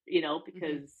 dread,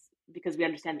 Mhm. because we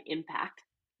understand the impact,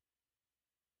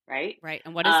 right? Right.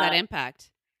 And what is that Uh,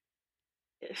 impact?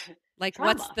 Like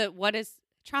trauma. what is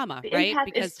trauma, The right?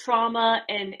 impact is Because trauma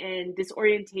and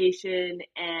disorientation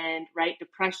and right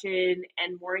depression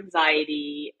and more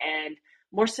anxiety and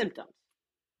more symptoms.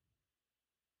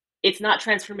 It's not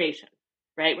transformation,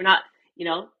 right? We're not,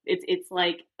 it's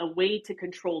like a way to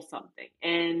control something.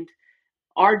 And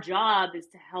our job is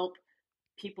to help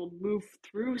people move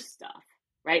through stuff,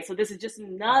 right? So this is just Mhm.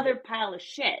 another pile of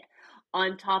shit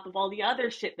on top of all the other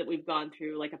shit that we've gone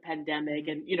through, like a pandemic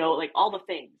Mhm. and, like all the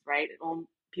things, right? All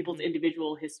people's Mhm.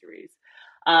 individual histories.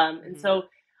 And Mhm. so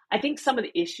I think some of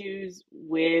the issues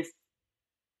with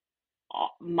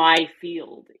my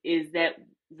field is that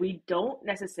we don't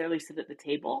necessarily sit at the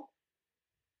table,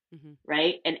 Mhm.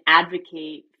 right? And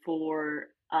advocate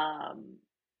for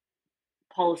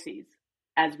policies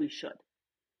as we should.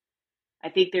 I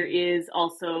think there Mhm. is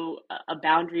also a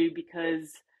boundary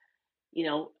because you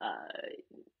know, uh,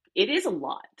 it is a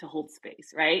lot to hold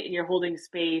space, right? And you're holding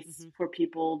space Mhm. for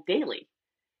people daily.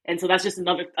 And so that's just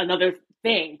another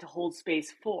thing to hold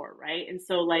space for, right? And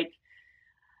so like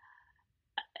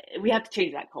we have to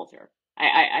change that culture.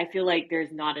 I feel like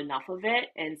there's not enough of it,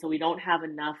 and so we don't have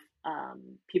enough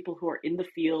people who are in the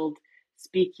field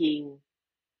speaking,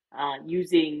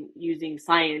 using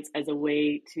science as a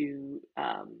way to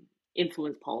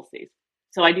influence policies.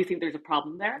 So I do think there's a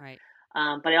problem there, Right.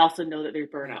 but I also know that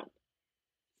there's Right. burnout.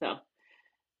 So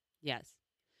Yes.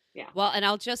 yeah. Well, and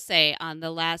I'll just say on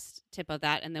the last tip of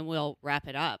that, and then we'll wrap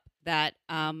it up, that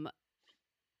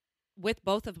with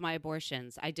both of my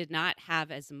abortions, I did not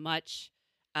have as much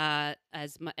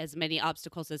as many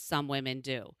obstacles as some women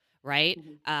do. Right.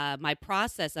 Mm-hmm. My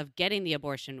process of getting the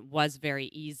abortion was very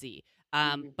easy.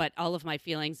 Mm-hmm. But all of my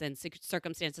feelings and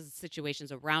circumstances and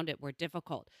situations around it were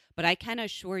difficult. But I can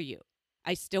assure you,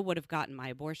 I still would have gotten my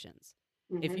abortions.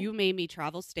 If Mm-hmm. you made me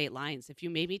travel state lines, if you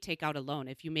made me take out a loan,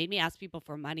 if you made me ask people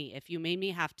for money, if you made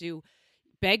me have to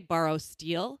beg, borrow,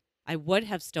 steal, I would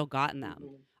have still gotten them.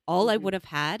 Mm-hmm. All I Mm-hmm. would have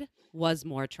had was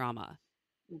more trauma.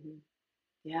 Mm-hmm.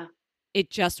 Yeah. It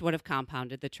just would have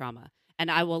compounded the trauma. And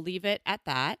I will leave it at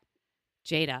that.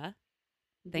 Jayda,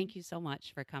 Mm-hmm. thank you so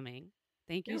much for coming.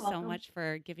 Thank you You're so welcome. much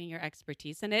for giving your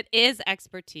expertise. And it is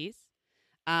expertise.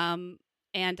 Um,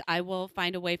 and I will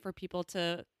find a way for people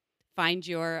to find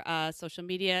your social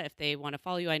media if they want to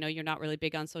follow you. I know you're not really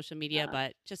big on social media, Uh,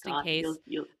 but just in God, case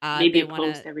you'll maybe they a want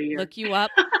to post every year. look you up.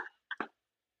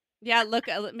 Yeah, look,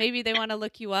 maybe they want to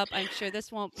look you up. I'm sure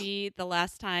this won't be the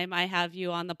last time I have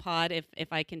you on the pod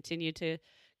if I continue to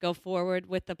go forward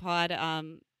with the pod. I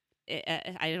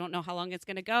don't know how long it's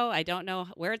going to go. I don't know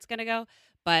where it's going to go,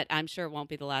 but I'm sure it won't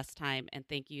be the last time. And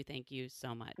thank you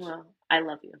so much. Well, I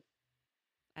love you.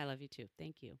 I love you too.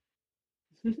 Thank you.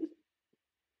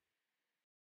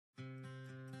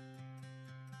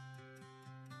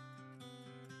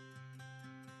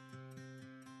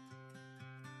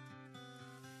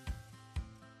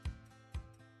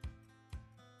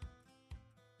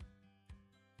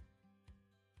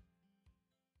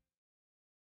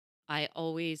 I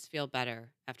always feel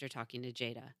better after talking to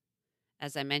Jayda.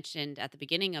 As I mentioned at the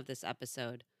beginning of this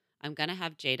episode, I'm going to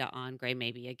have Jayda on Gray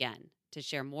Maybe again to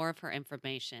share more of her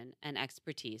information and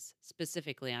expertise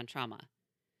specifically on trauma.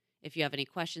 If you have any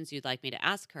questions you'd like me to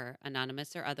ask her,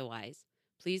 anonymous or otherwise,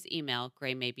 please email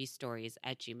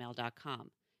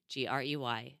greymaybesstories@gmail.com.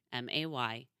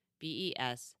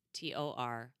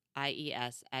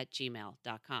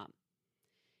 GREYMAYBESTORIES@gmail.com.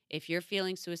 If you're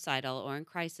feeling suicidal or in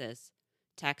crisis,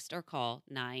 text or call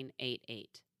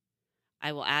 988.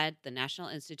 I will add the National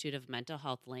Institute of Mental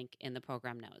Health link in the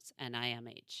program notes,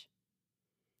 NIMH.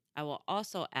 I will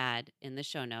also add in the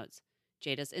show notes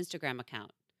Jayda's Instagram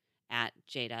account at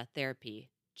Jaayda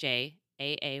Therapy,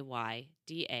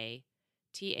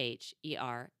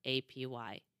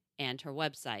 JAAYDATHERAPY, and her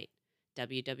website,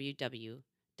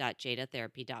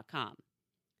 www.jaydatherapy.com.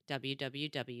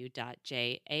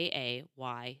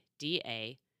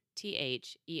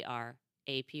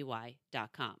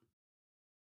 www.jaaydatherapy.com.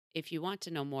 If you want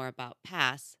to know more about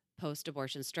PASS,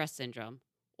 post-abortion stress syndrome,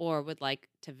 or would like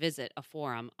to visit a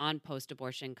forum on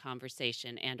post-abortion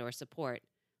conversation and/or support,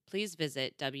 please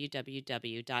visit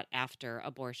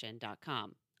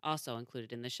www.afterabortion.com, also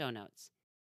included in the show notes.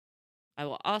 I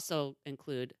will also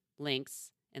include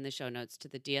links in the show notes to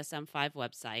the DSM-5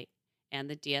 website and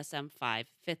the DSM-5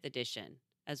 5th edition,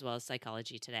 as well as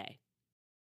Psychology Today.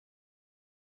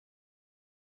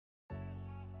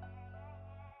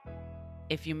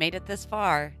 If you made it this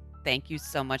far, thank you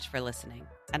so much for listening,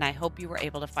 and I hope you were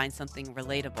able to find something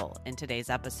relatable in today's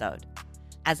episode.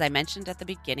 As I mentioned at the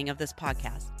beginning of this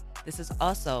podcast, this is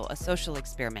also a social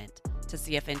experiment to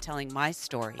see if in telling my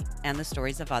story and the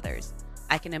stories of others,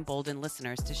 I can embolden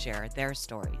listeners to share their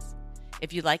stories.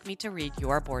 If you'd like me to read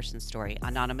your abortion story,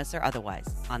 anonymous or otherwise,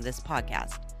 on this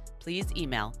podcast, please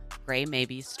email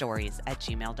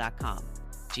graymaybestories@gmail.com,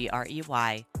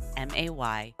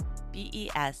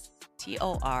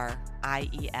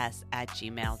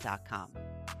 graymaybestories@gmail.com.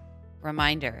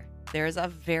 Reminder, there is a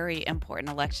very important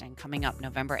election coming up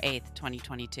November 8th,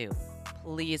 2022.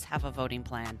 Please have a voting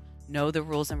plan, know the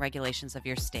rules and regulations of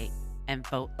your state, and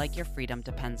vote like your freedom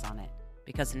depends on it.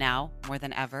 Because now, more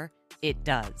than ever, it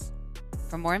does.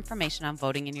 For more information on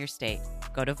voting in your state,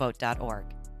 go to vote.org.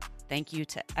 Thank you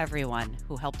to everyone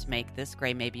who helped make this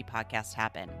Gray Maybe podcast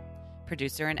happen.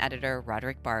 Producer and editor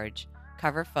Roderick Barge,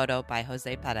 cover photo by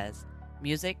Jose Perez,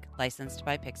 music licensed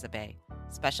by Pixabay,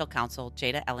 special counsel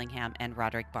Jaayda Ellingham and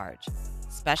Roderick Barge.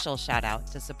 Special shout out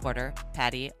to supporter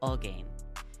Patty Olgain.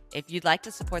 If you'd like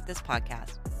to support this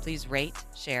podcast, please rate,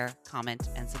 share, comment,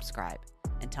 and subscribe.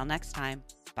 Until next time,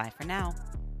 bye for now.